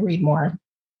people can read more.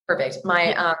 Perfect.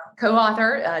 My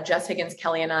co-author, Jess Higgins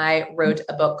Kelly, and I wrote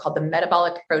a book called The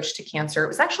Metabolic Approach to Cancer. It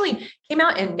was actually came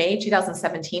out in May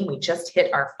 2017. We just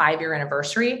hit our 5-year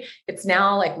anniversary. It's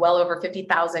now well over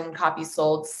 50,000 copies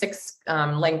sold, 6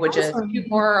 languages, awesome. 2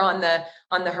 more on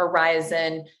the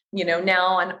horizon. Now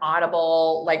on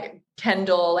Audible,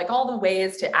 Kindle, all the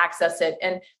ways to access it.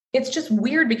 And it's just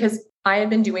weird, because I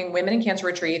had been doing women in cancer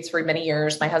retreats for many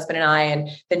years, my husband and I, and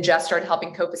then Jess started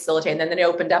helping co-facilitate. And then it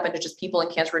opened up into just people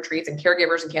in cancer retreats and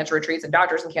caregivers in cancer retreats and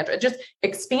doctors in cancer. It just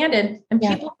expanded. And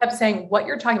people kept saying, what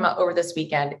you're talking about over this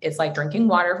weekend is like drinking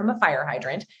water from a fire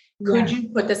hydrant. Could you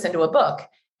put this into a book?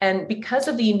 And because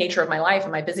of the nature of my life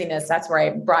and my busyness, that's where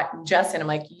I brought Jess in. I'm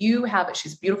like,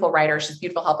 she's a beautiful writer. She's a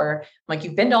beautiful helper. I'm like,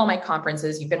 you've been to all my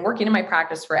conferences. You've been working in my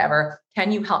practice forever.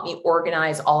 Can you help me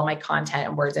organize all of my content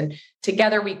and words? And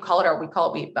together we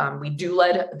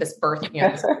doulaed this birth,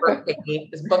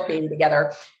 this book baby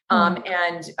together.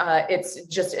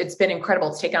 It's been incredible.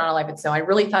 It's taken on a life. And so I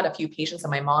really thought a few patients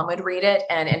and my mom would read it.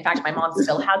 And in fact, my mom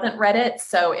still hasn't read it.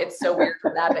 So it's so weird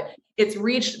for that, but it's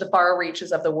reached the far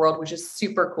reaches of the world, which is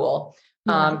super cool.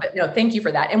 But no, thank you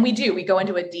for that. And we go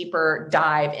into a deeper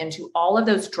dive into all of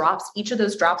those drops. Each of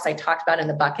those drops I talked about in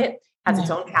the bucket has its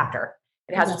own chapter.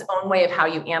 It has its own way of how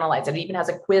you analyze it. It even has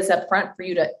a quiz up front for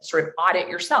you to sort of audit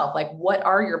yourself. What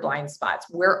are your blind spots?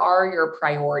 Where are your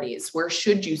priorities? Where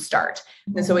should you start?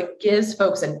 And so it gives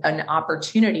folks an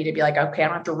opportunity to be like, okay, I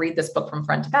don't have to read this book from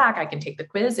front to back. I can take the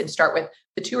quiz and start with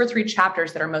the 2 or 3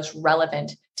 chapters that are most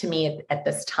relevant to me at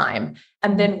this time,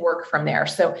 and then work from there.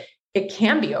 So it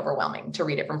can be overwhelming to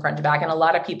read it from front to back. And a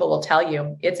lot of people will tell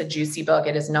you it's a juicy book.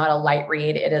 It is not a light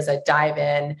read. It is a dive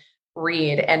in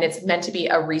read, and it's meant to be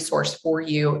a resource for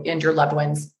you and your loved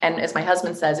ones. And as my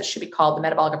husband says, it should be called The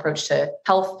Metabolic Approach to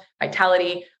Health,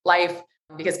 Vitality, Life,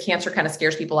 because cancer kind of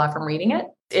scares people off from reading it.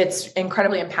 It's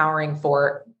incredibly empowering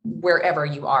for wherever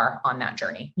you are on that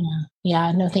journey.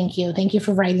 Yeah. No, thank you. Thank you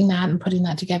for writing that and putting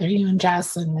that together, you and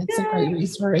Jess. And it's a great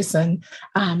resource. And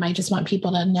I just want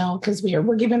people to know, because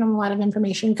we're giving them a lot of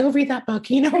information. Go read that book,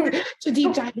 to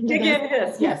deep dive into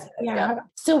this. Yes. Yeah.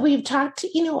 So we've talked,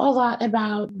 a lot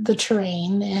about the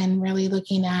terrain and really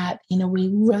looking at, we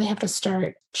really have to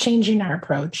start changing our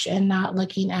approach and not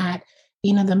looking at,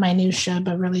 the minutia,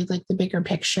 but really the bigger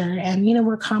picture. And,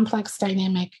 we're complex,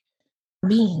 dynamic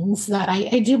beings that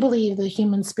I do believe the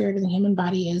human spirit and the human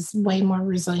body is way more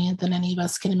resilient than any of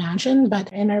us can imagine.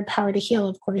 But in our power to heal,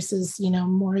 of course, is,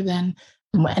 more than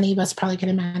any of us probably can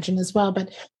imagine as well.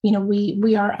 But,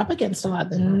 we are up against a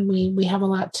lot, and we have a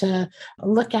lot to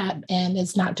look at, and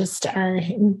it's not just our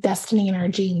destiny and our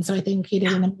genes. So I think you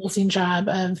did an amazing job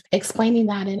of explaining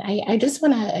that. And I just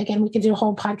want to, again, we could do a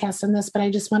whole podcast on this, but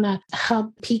I just want to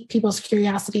help pique people's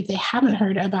curiosity if they haven't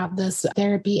heard about this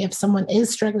therapy. If someone is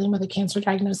struggling with a cancer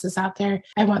diagnosis out there,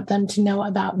 I want them to know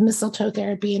about mistletoe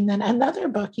therapy. And then another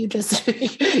book you just,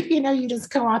 you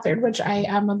just co-authored, which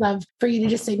I would love for you to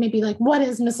just say maybe like, what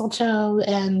is mistletoe?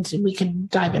 And we can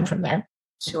dive in from there.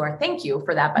 Sure. Thank you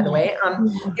for that, by the way.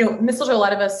 Mistletoe, a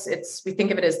lot of us, we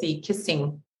think of it as the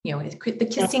kissing, the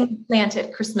kissing plant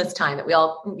at Christmas time that we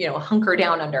all, hunker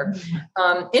down under.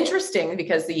 Interesting,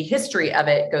 because the history of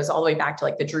it goes all the way back to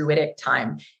like the Druidic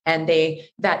time. And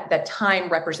that time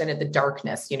represented the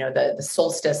darkness, the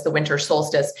solstice, the winter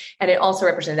solstice. And it also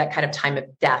represented that kind of time of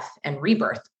death and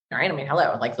rebirth. All right. I mean,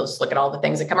 hello, like let's look at all the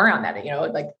things that come around that,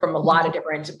 like from a lot of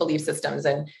different belief systems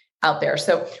and out there.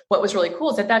 So what was really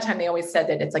cool is at that time, they always said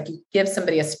that it's like you give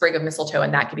somebody a sprig of mistletoe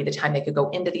and that could be the time they could go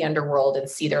into the underworld and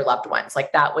see their loved ones.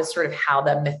 Like that was sort of how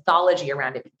the mythology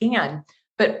around it began.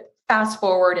 But fast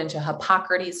forward into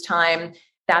Hippocrates' time,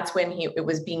 that's when it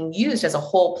was being used as a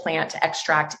whole plant to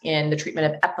extract in the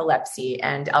treatment of epilepsy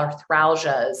and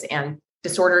arthralgias and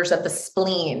disorders of the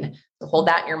spleen. So hold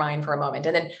that in your mind for a moment.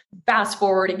 And then fast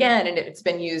forward again, and it's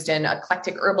been used in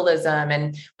eclectic herbalism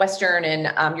and Western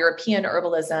and European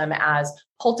herbalism as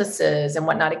poultices and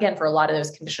whatnot, again, for a lot of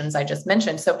those conditions I just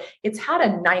mentioned. So it's had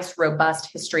a nice,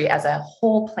 robust history as a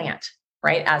whole plant,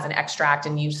 right? As an extract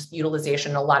and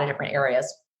utilization in a lot of different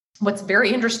areas. What's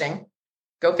very interesting,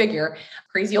 go figure,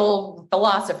 crazy old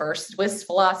philosopher, Swiss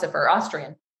philosopher,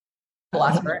 Austrian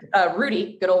philosopher,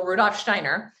 good old Rudolf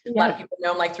Steiner. Yeah. A lot of people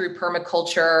know him like through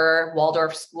permaculture,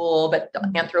 Waldorf school, but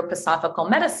anthroposophical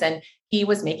medicine, he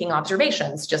was making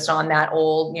observations just on that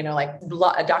old,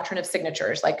 a doctrine of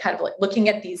signatures, like kind of like looking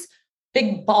at these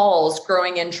big balls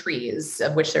growing in trees,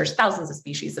 of which there's thousands of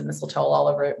species of mistletoe all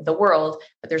over the world,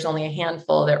 but there's only a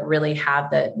handful that really have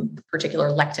the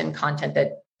particular lectin content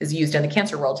that is used in the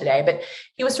cancer world today. But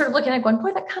he was sort of looking at it going,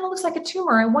 boy, that kind of looks like a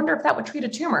tumor. I wonder if that would treat a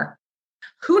tumor.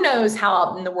 Who knows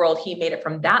how in the world he made it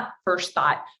from that first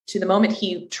thought to the moment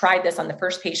he tried this on the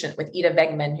first patient with Ida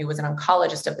Wegman, who was an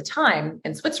oncologist of the time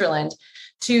in Switzerland,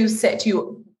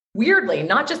 to weirdly,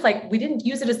 not just like we didn't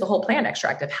use it as the whole plant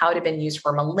extract of how it had been used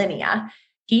for millennia.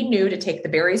 He knew to take the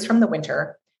berries from the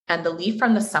winter and the leaf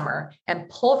from the summer and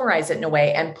pulverize it in a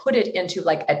way and put it into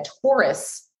like a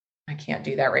torus. I can't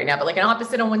do that right now, but like an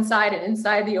opposite on one side and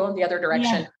inside the other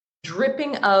direction. Yeah.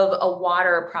 Dripping of a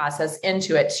water process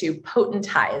into it to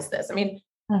potentize this. I mean,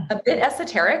 a bit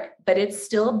esoteric, but it's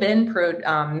still been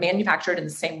manufactured in the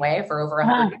same way for over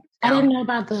 100 years now. I didn't know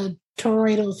about the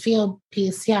toroidal field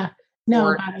piece. Yeah,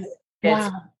 about it.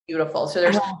 It's beautiful. So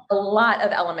there's a lot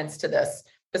of elements to this,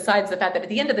 besides the fact that at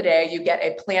the end of the day, you get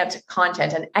a plant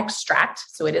content, an extract.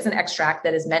 So it is an extract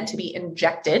that is meant to be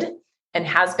injected and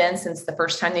has been since the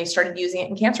first time they started using it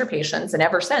in cancer patients and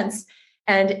ever since.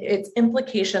 And its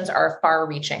implications are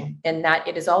far-reaching in that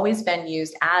it has always been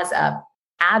used as an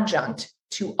adjunct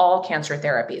to all cancer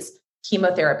therapies,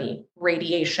 chemotherapy,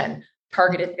 radiation,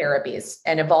 targeted therapies,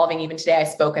 and evolving even today. I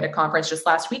spoke at a conference just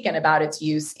last weekend about its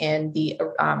use in the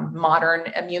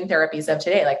modern immune therapies of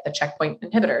today, like the checkpoint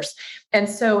inhibitors. And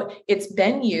so it's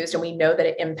been used, and we know that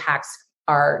it impacts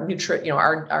our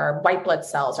our white blood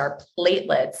cells, our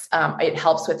platelets. It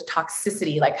helps with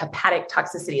toxicity, like hepatic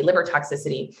toxicity, liver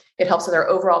toxicity. It helps with our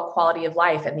overall quality of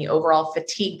life and the overall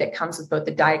fatigue that comes with both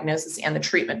the diagnosis and the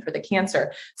treatment for the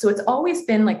cancer. So it's always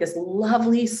been like this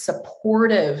lovely,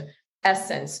 supportive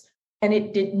essence. And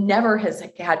it never has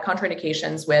had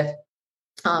contraindications with,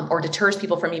 or deters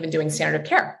people from even doing standard of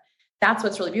care. That's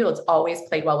what's really beautiful. It's always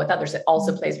played well with others. It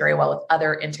also plays very well with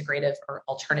other integrative or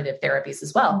alternative therapies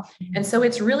as well. And so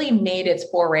it's really made its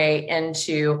foray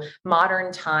into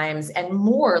modern times and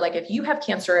more. Like if you have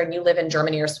cancer and you live in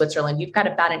Germany or Switzerland, you've got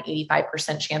about an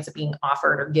 85% chance of being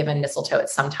offered or given mistletoe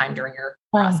at some time during your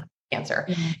process. Cancer.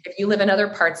 If you live in other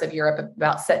parts of Europe,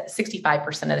 about 65%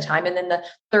 of the time. And then the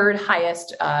third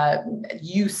highest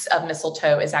use of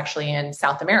mistletoe is actually in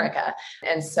South America.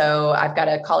 And so I've got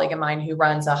a colleague of mine who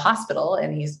runs a hospital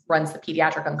and he runs the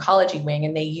pediatric oncology wing,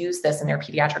 and they use this in their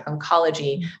pediatric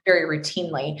oncology very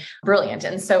routinely. Brilliant.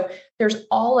 And so there's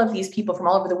all of these people from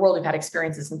all over the world who've had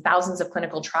experiences in thousands of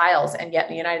clinical trials. And yet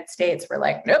in the United States, we're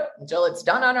like, nope, until it's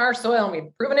done on our soil and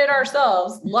we've proven it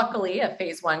ourselves. Luckily, a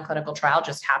phase 1 clinical trial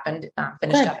just happened and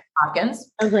finished up at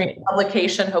Hopkins. Oh, great.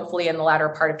 Publication, hopefully in the latter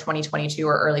part of 2022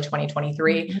 or early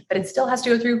 2023, but it still has to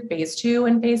go through phase 2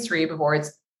 and phase 3 before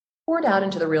it's poured out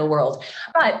into the real world.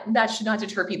 But that should not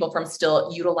deter people from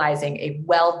still utilizing a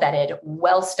well-vetted,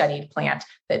 well-studied plant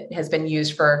that has been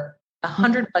used for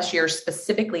 100+ years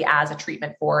specifically as a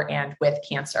treatment for and with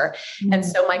cancer. And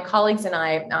so my colleagues and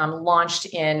I launched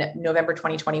in November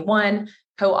 2021,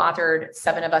 co-authored,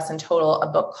 7 of us in total,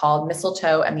 a book called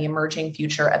Mistletoe and the Emerging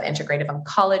Future of Integrative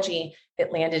Oncology.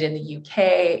 It landed in the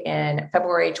UK in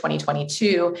February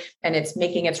 2022, and it's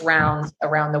making its rounds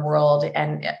around the world.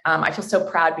 And I feel so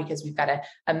proud because we've got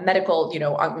a medical,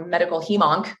 a medical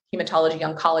hematology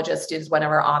oncologist is one of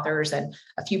our authors, and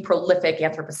a few prolific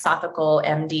anthroposophical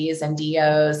MDs and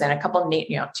DOs, and a couple of,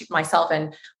 myself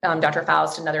and Dr.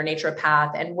 Faust, another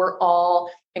naturopath, and we're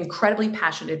all incredibly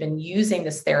passionate in using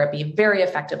this therapy very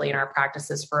effectively in our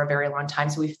practices for a very long time.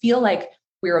 So we feel like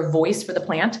we're a voice for the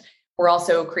plant. We're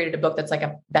also created a book that's like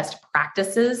a best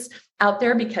practices out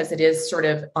there because it is sort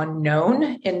of unknown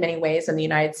in many ways in the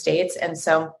United States. And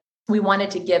so we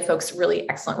wanted to give folks really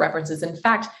excellent references. In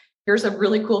fact, here's a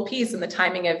really cool piece in the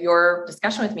timing of your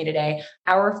discussion with me today.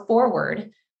 Our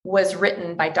foreword was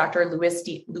written by Dr. Luis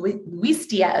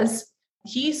Diaz.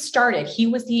 He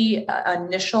was the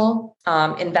initial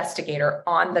investigator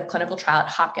on the clinical trial at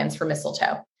Hopkins for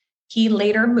mistletoe. He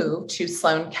later moved to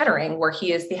Sloan Kettering, where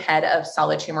he is the head of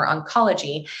solid tumor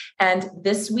oncology. And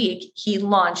this week, he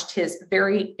launched his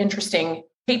very interesting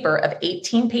paper of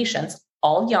 18 patients,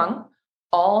 all young,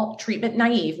 all treatment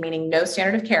naive, meaning no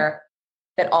standard of care,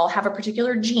 that all have a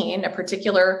particular gene, a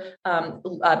particular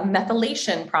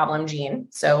methylation problem gene,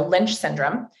 so Lynch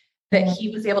syndrome, that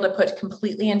he was able to put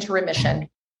completely into remission,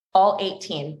 all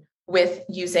 18, with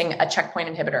using a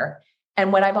checkpoint inhibitor.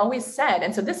 And what I've always said,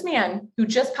 and so this man who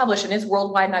just published and is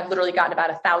worldwide, and I've literally gotten about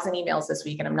 1,000 emails this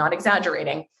week, and I'm not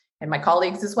exaggerating, and my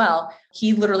colleagues as well,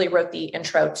 he literally wrote the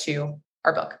intro to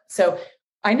our book. So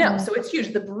I know, so it's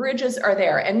huge. The bridges are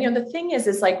there. And, the thing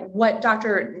is like what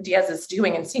Dr. Diaz is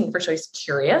doing and seeing, first of all, he's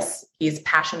curious. He's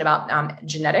passionate about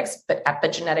genetics, but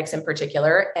epigenetics in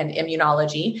particular, and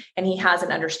immunology. And he has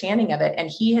an understanding of it. And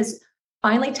he has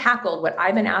finally tackled what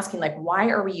I've been asking, like, why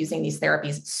are we using these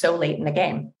therapies so late in the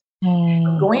game?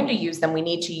 If we're going to use them, we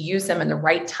need to use them in the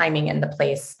right timing and the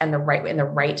place and in the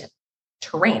right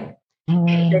terrain.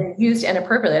 If they're used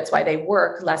inappropriately, that's why they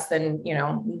work less than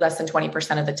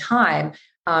 20% of the time.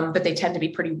 But they tend to be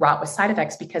pretty wrought with side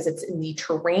effects because it's in the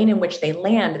terrain in which they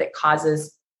land that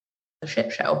causes the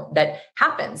shit show that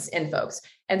happens in folks.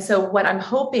 And so what I'm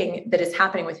hoping that is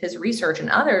happening with his research and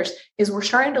others is we're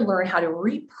starting to learn how to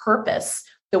repurpose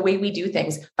the way we do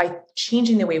things by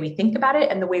changing the way we think about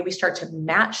it and the way we start to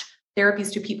match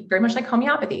therapies to people, very much like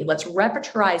homeopathy. Let's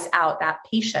repertorize out that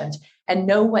patient and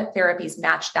know what therapies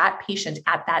match that patient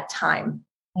at that time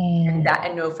and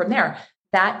know from there.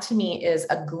 That to me is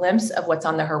a glimpse of what's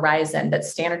on the horizon that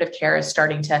standard of care is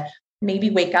starting to maybe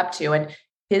wake up to. And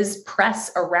his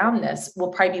press around this will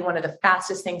probably be one of the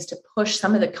fastest things to push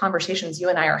some of the conversations you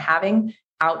and I are having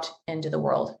out into the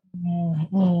world.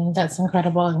 That's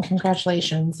incredible. And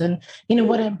congratulations. And,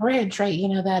 what a bridge, right?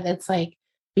 That it's like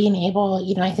being able,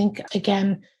 I think,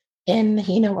 again,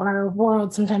 in, our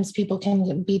world, sometimes people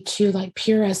can be too like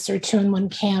purists or too in one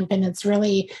camp. And it's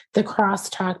really the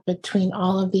crosstalk between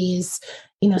all of these,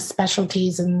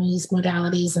 specialties and these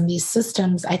modalities and these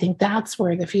systems. I think that's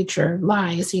where the future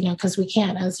lies, because we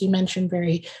can't, as you mentioned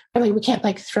very early, we can't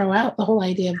like throw out the whole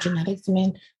idea of genetics. I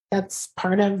mean, that's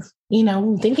part of,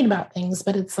 thinking about things,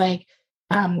 but it's like,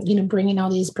 bringing all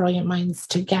these brilliant minds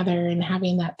together and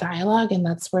having that dialogue. And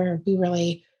that's where we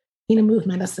really, move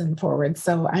medicine forward.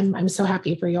 So I'm so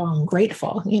happy for you all and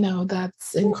grateful,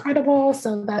 that's incredible.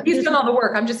 So that he's done all the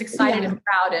work. I'm just excited and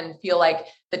proud and feel like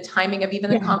the timing of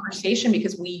even the conversation,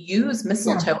 because we use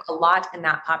mistletoe a lot in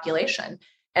that population.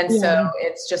 And so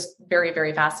it's just very,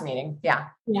 very fascinating. Yeah.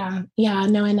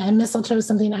 No, and mistletoe is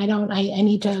something I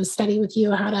need to study with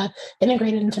you how to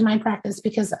integrate it into my practice,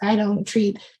 because I don't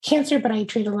treat cancer, but I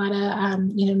treat a lot of,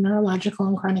 neurological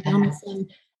and chronic illness and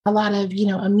a lot of,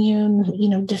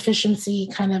 immune, deficiency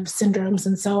kind of syndromes.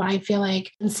 And so I feel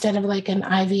like instead of like an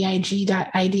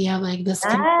IVIG idea, like this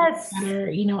can be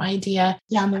a better, idea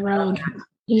down the road.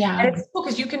 Yeah. And it's cool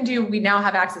because we now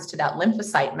have access to that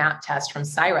lymphocyte map test from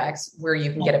Cyrex where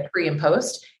you can get a pre and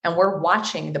post, and we're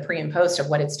watching the pre and post of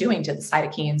what it's doing to the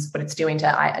cytokines, what it's doing to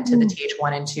the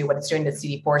Th1 and 2, what it's doing to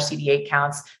CD4, CD8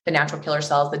 counts, the natural killer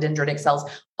cells, the dendritic cells,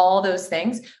 all those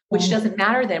things, which doesn't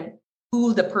matter then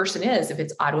who the person is, if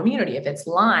it's autoimmunity, if it's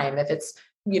Lyme, if it's,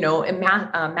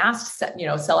 mast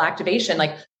cell activation,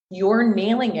 like you're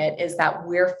nailing it, is that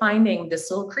we're finding this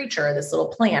little creature, this little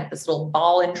plant, this little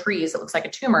ball in trees that looks like a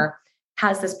tumor,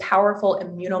 has this powerful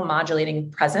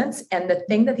immunomodulating presence. And the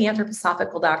thing that the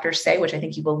anthroposophical doctors say, which I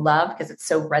think you will love because it's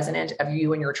so resonant of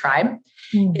you and your tribe,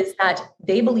 is that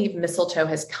they believe mistletoe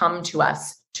has come to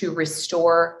us to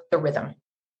restore the rhythm.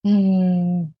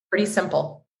 Pretty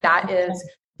simple. That is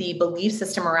the belief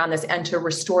system around this, and to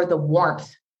restore the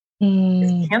warmth.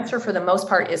 Cancer, for the most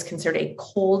part, is considered a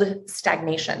cold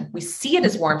stagnation. We see it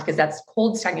as warmth because that's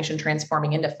cold stagnation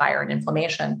transforming into fire and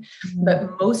inflammation.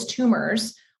 But most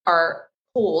tumors are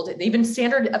cold. Even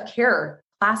standard of care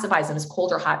classifies them as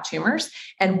cold or hot tumors.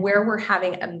 And where we're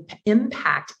having an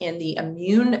impact in the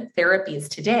immune therapies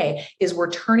today is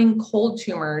we're turning cold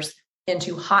tumors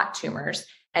into hot tumors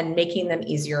and making them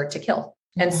easier to kill.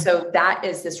 And so that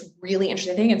is this really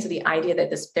interesting thing. And so the idea that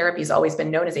this therapy has always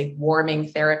been known as a warming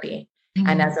therapy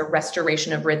and as a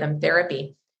restoration of rhythm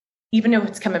therapy, even though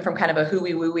it's coming from kind of a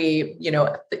hooey-wooey,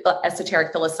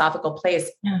 esoteric philosophical place,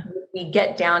 we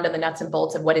get down to the nuts and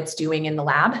bolts of what it's doing in the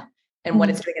lab and what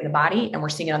it's doing in the body. And we're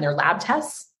seeing it on their lab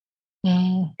tests.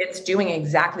 It's doing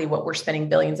exactly what we're spending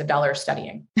billions of dollars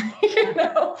studying.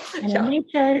 Nature.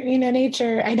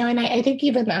 I know. And I think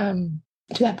even,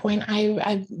 to that point,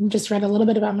 I've just read a little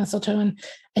bit about mistletoe, and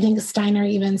I think Steiner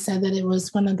even said that it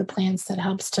was one of the plants that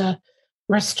helps to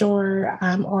restore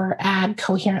or add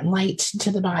coherent light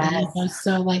to the body.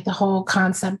 So like the whole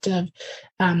concept of,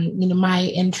 my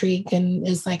intrigue and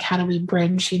is like, how do we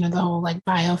bridge, the whole like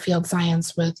biofield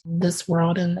science with this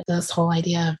world and this whole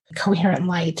idea of coherent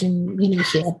light. And,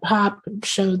 hip hop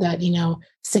showed that,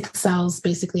 6 cells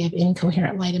basically have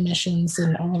incoherent light emissions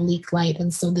and all leak light.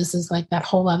 And so this is like that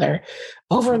whole other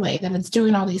overlay that it's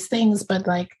doing all these things, but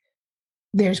like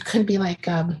there could be like,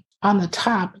 on the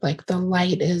top, like the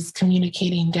light is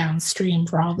communicating downstream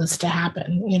for all this to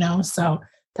happen, so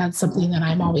that's something that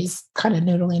I'm always kind of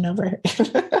noodling over. That's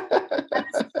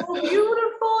so beautiful.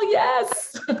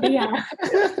 Yes. Yeah.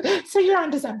 So you're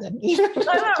onto something.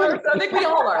 I think we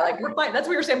all are. Like, we're fine. That's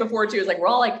what you were saying before too, is like, we're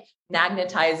all like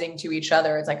magnetizing to each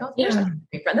other. It's like, oh, there's my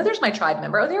friend. There's my tribe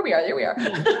member. Oh, there we are.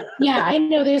 Yeah. I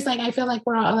know there's like, I feel like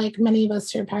we're all like, many of us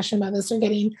who are passionate about this are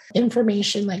getting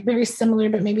information like very similar,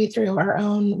 but maybe through our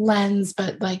own lens,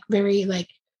 but like very like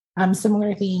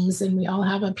similar themes. And we all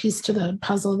have a piece to the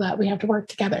puzzle that we have to work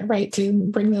together, right, to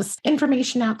bring this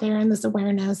information out there and this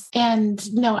awareness.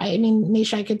 And no, I mean,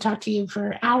 Nasha, I could talk to you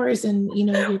for hours, and we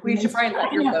should probably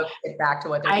let your folks get back to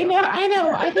what they're doing. I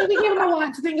know. I think we give them a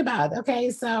lot to think about.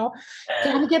 Okay, so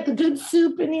gotta get the good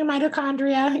soup in your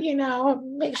mitochondria.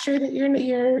 Make sure that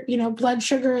your blood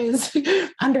sugar is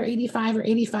under 85 or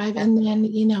 85, and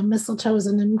then mistletoe is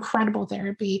an incredible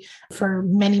therapy for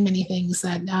many, many things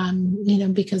that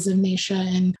because of Nasha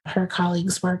and her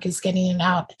colleagues' work is getting it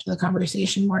out into the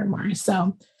conversation more and more.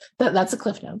 So that's a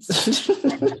Cliff Notes. That's a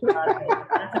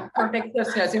perfect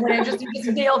Cliff Notes. And when you just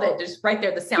nailed it, just right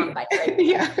there, the sound bite, right?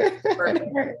 Yeah.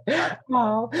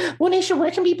 Oh, well, Nasha,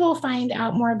 where can people find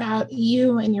out more about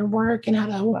you and your work and how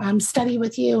to study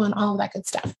with you and all of that good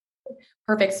stuff?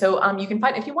 Perfect. So you can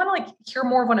find, if you want to like hear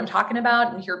more of what I'm talking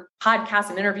about and hear podcasts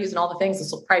and interviews and all the things, this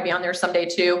will probably be on there someday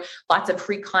too. Lots of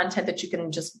free content that you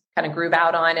can just kind of groove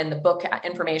out on. And the book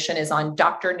information is on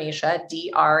Dr. Nasha,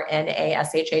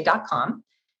 DrNasha.com.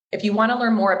 If you want to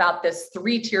learn more about this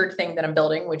 3-tiered thing that I'm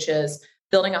building, which is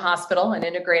building a hospital, a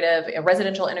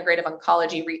residential integrative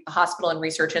oncology hospital and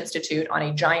research institute on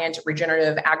a giant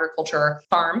regenerative agriculture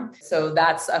farm. So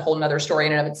that's a whole nother story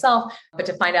in and of itself. But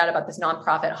to find out about this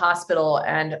nonprofit hospital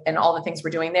and all the things we're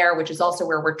doing there, which is also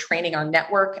where we're training our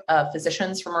network of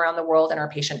physicians from around the world and our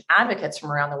patient advocates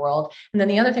from around the world. And then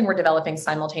the other thing we're developing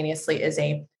simultaneously is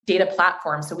a data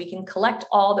platform so we can collect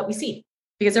all that we see.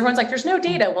 Because everyone's like, there's no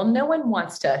data. Well, no one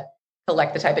wants to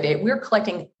collect the type of data. We're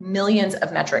collecting millions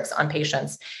of metrics on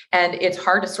patients, and it's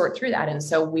hard to sort through that. And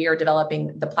so we are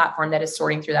developing the platform that is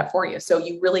sorting through that for you. So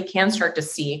you really can start to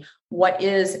see what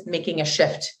is making a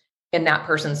shift in that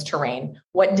person's terrain,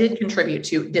 what did contribute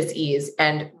to disease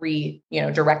and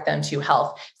direct them to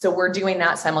health. So we're doing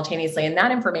that simultaneously. And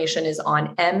that information is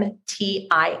on mtih.org,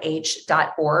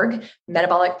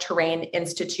 Metabolic Terrain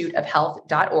Institute of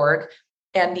Health.org.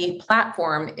 And the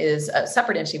platform is a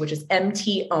separate entity, which is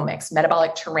MT Omics,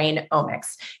 Metabolic Terrain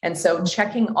Omics. And so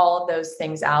checking all of those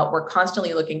things out, we're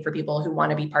constantly looking for people who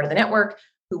want to be part of the network,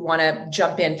 who want to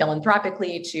jump in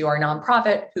philanthropically to our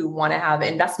nonprofit, who want to have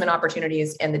investment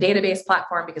opportunities in the database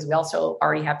platform, because we also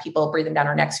already have people breathing down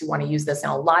our necks who want to use this in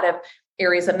a lot of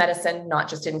areas of medicine, not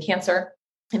just in cancer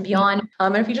and beyond.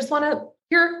 And if you just want to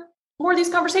hear more of these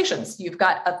conversations. You've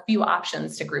got a few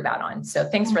options to group out on. So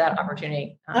thanks for that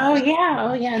opportunity. Oh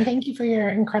yeah. And thank you for your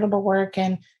incredible work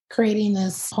and creating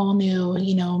this whole new,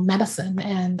 medicine.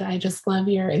 And I just love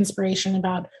your inspiration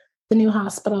about the new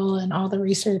hospital and all the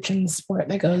research and support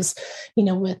that goes,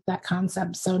 with that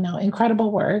concept. So no,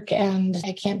 incredible work. And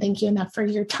I can't thank you enough for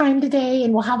your time today.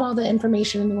 And we'll have all the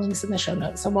information and the links in the show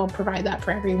notes. So we'll provide that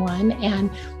for everyone.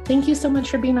 And thank you so much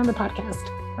for being on the podcast.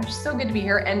 It's so good to be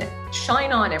here, and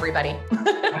shine on, everybody. Love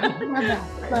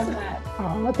that. Love that.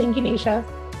 Oh, thank you, Nasha.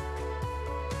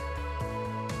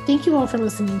 Thank you all for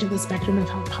listening to the Spectrum of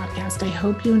Health podcast. I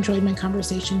hope you enjoyed my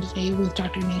conversation today with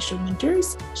Dr. Nasha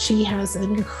Winters. She has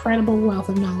an incredible wealth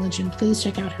of knowledge, and please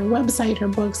check out her website, her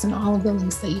books, and all of the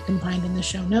links that you can find in the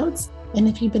show notes. And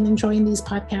if you've been enjoying these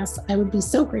podcasts, I would be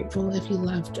so grateful if you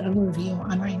left a review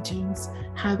on iTunes.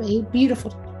 Have a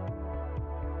beautiful day.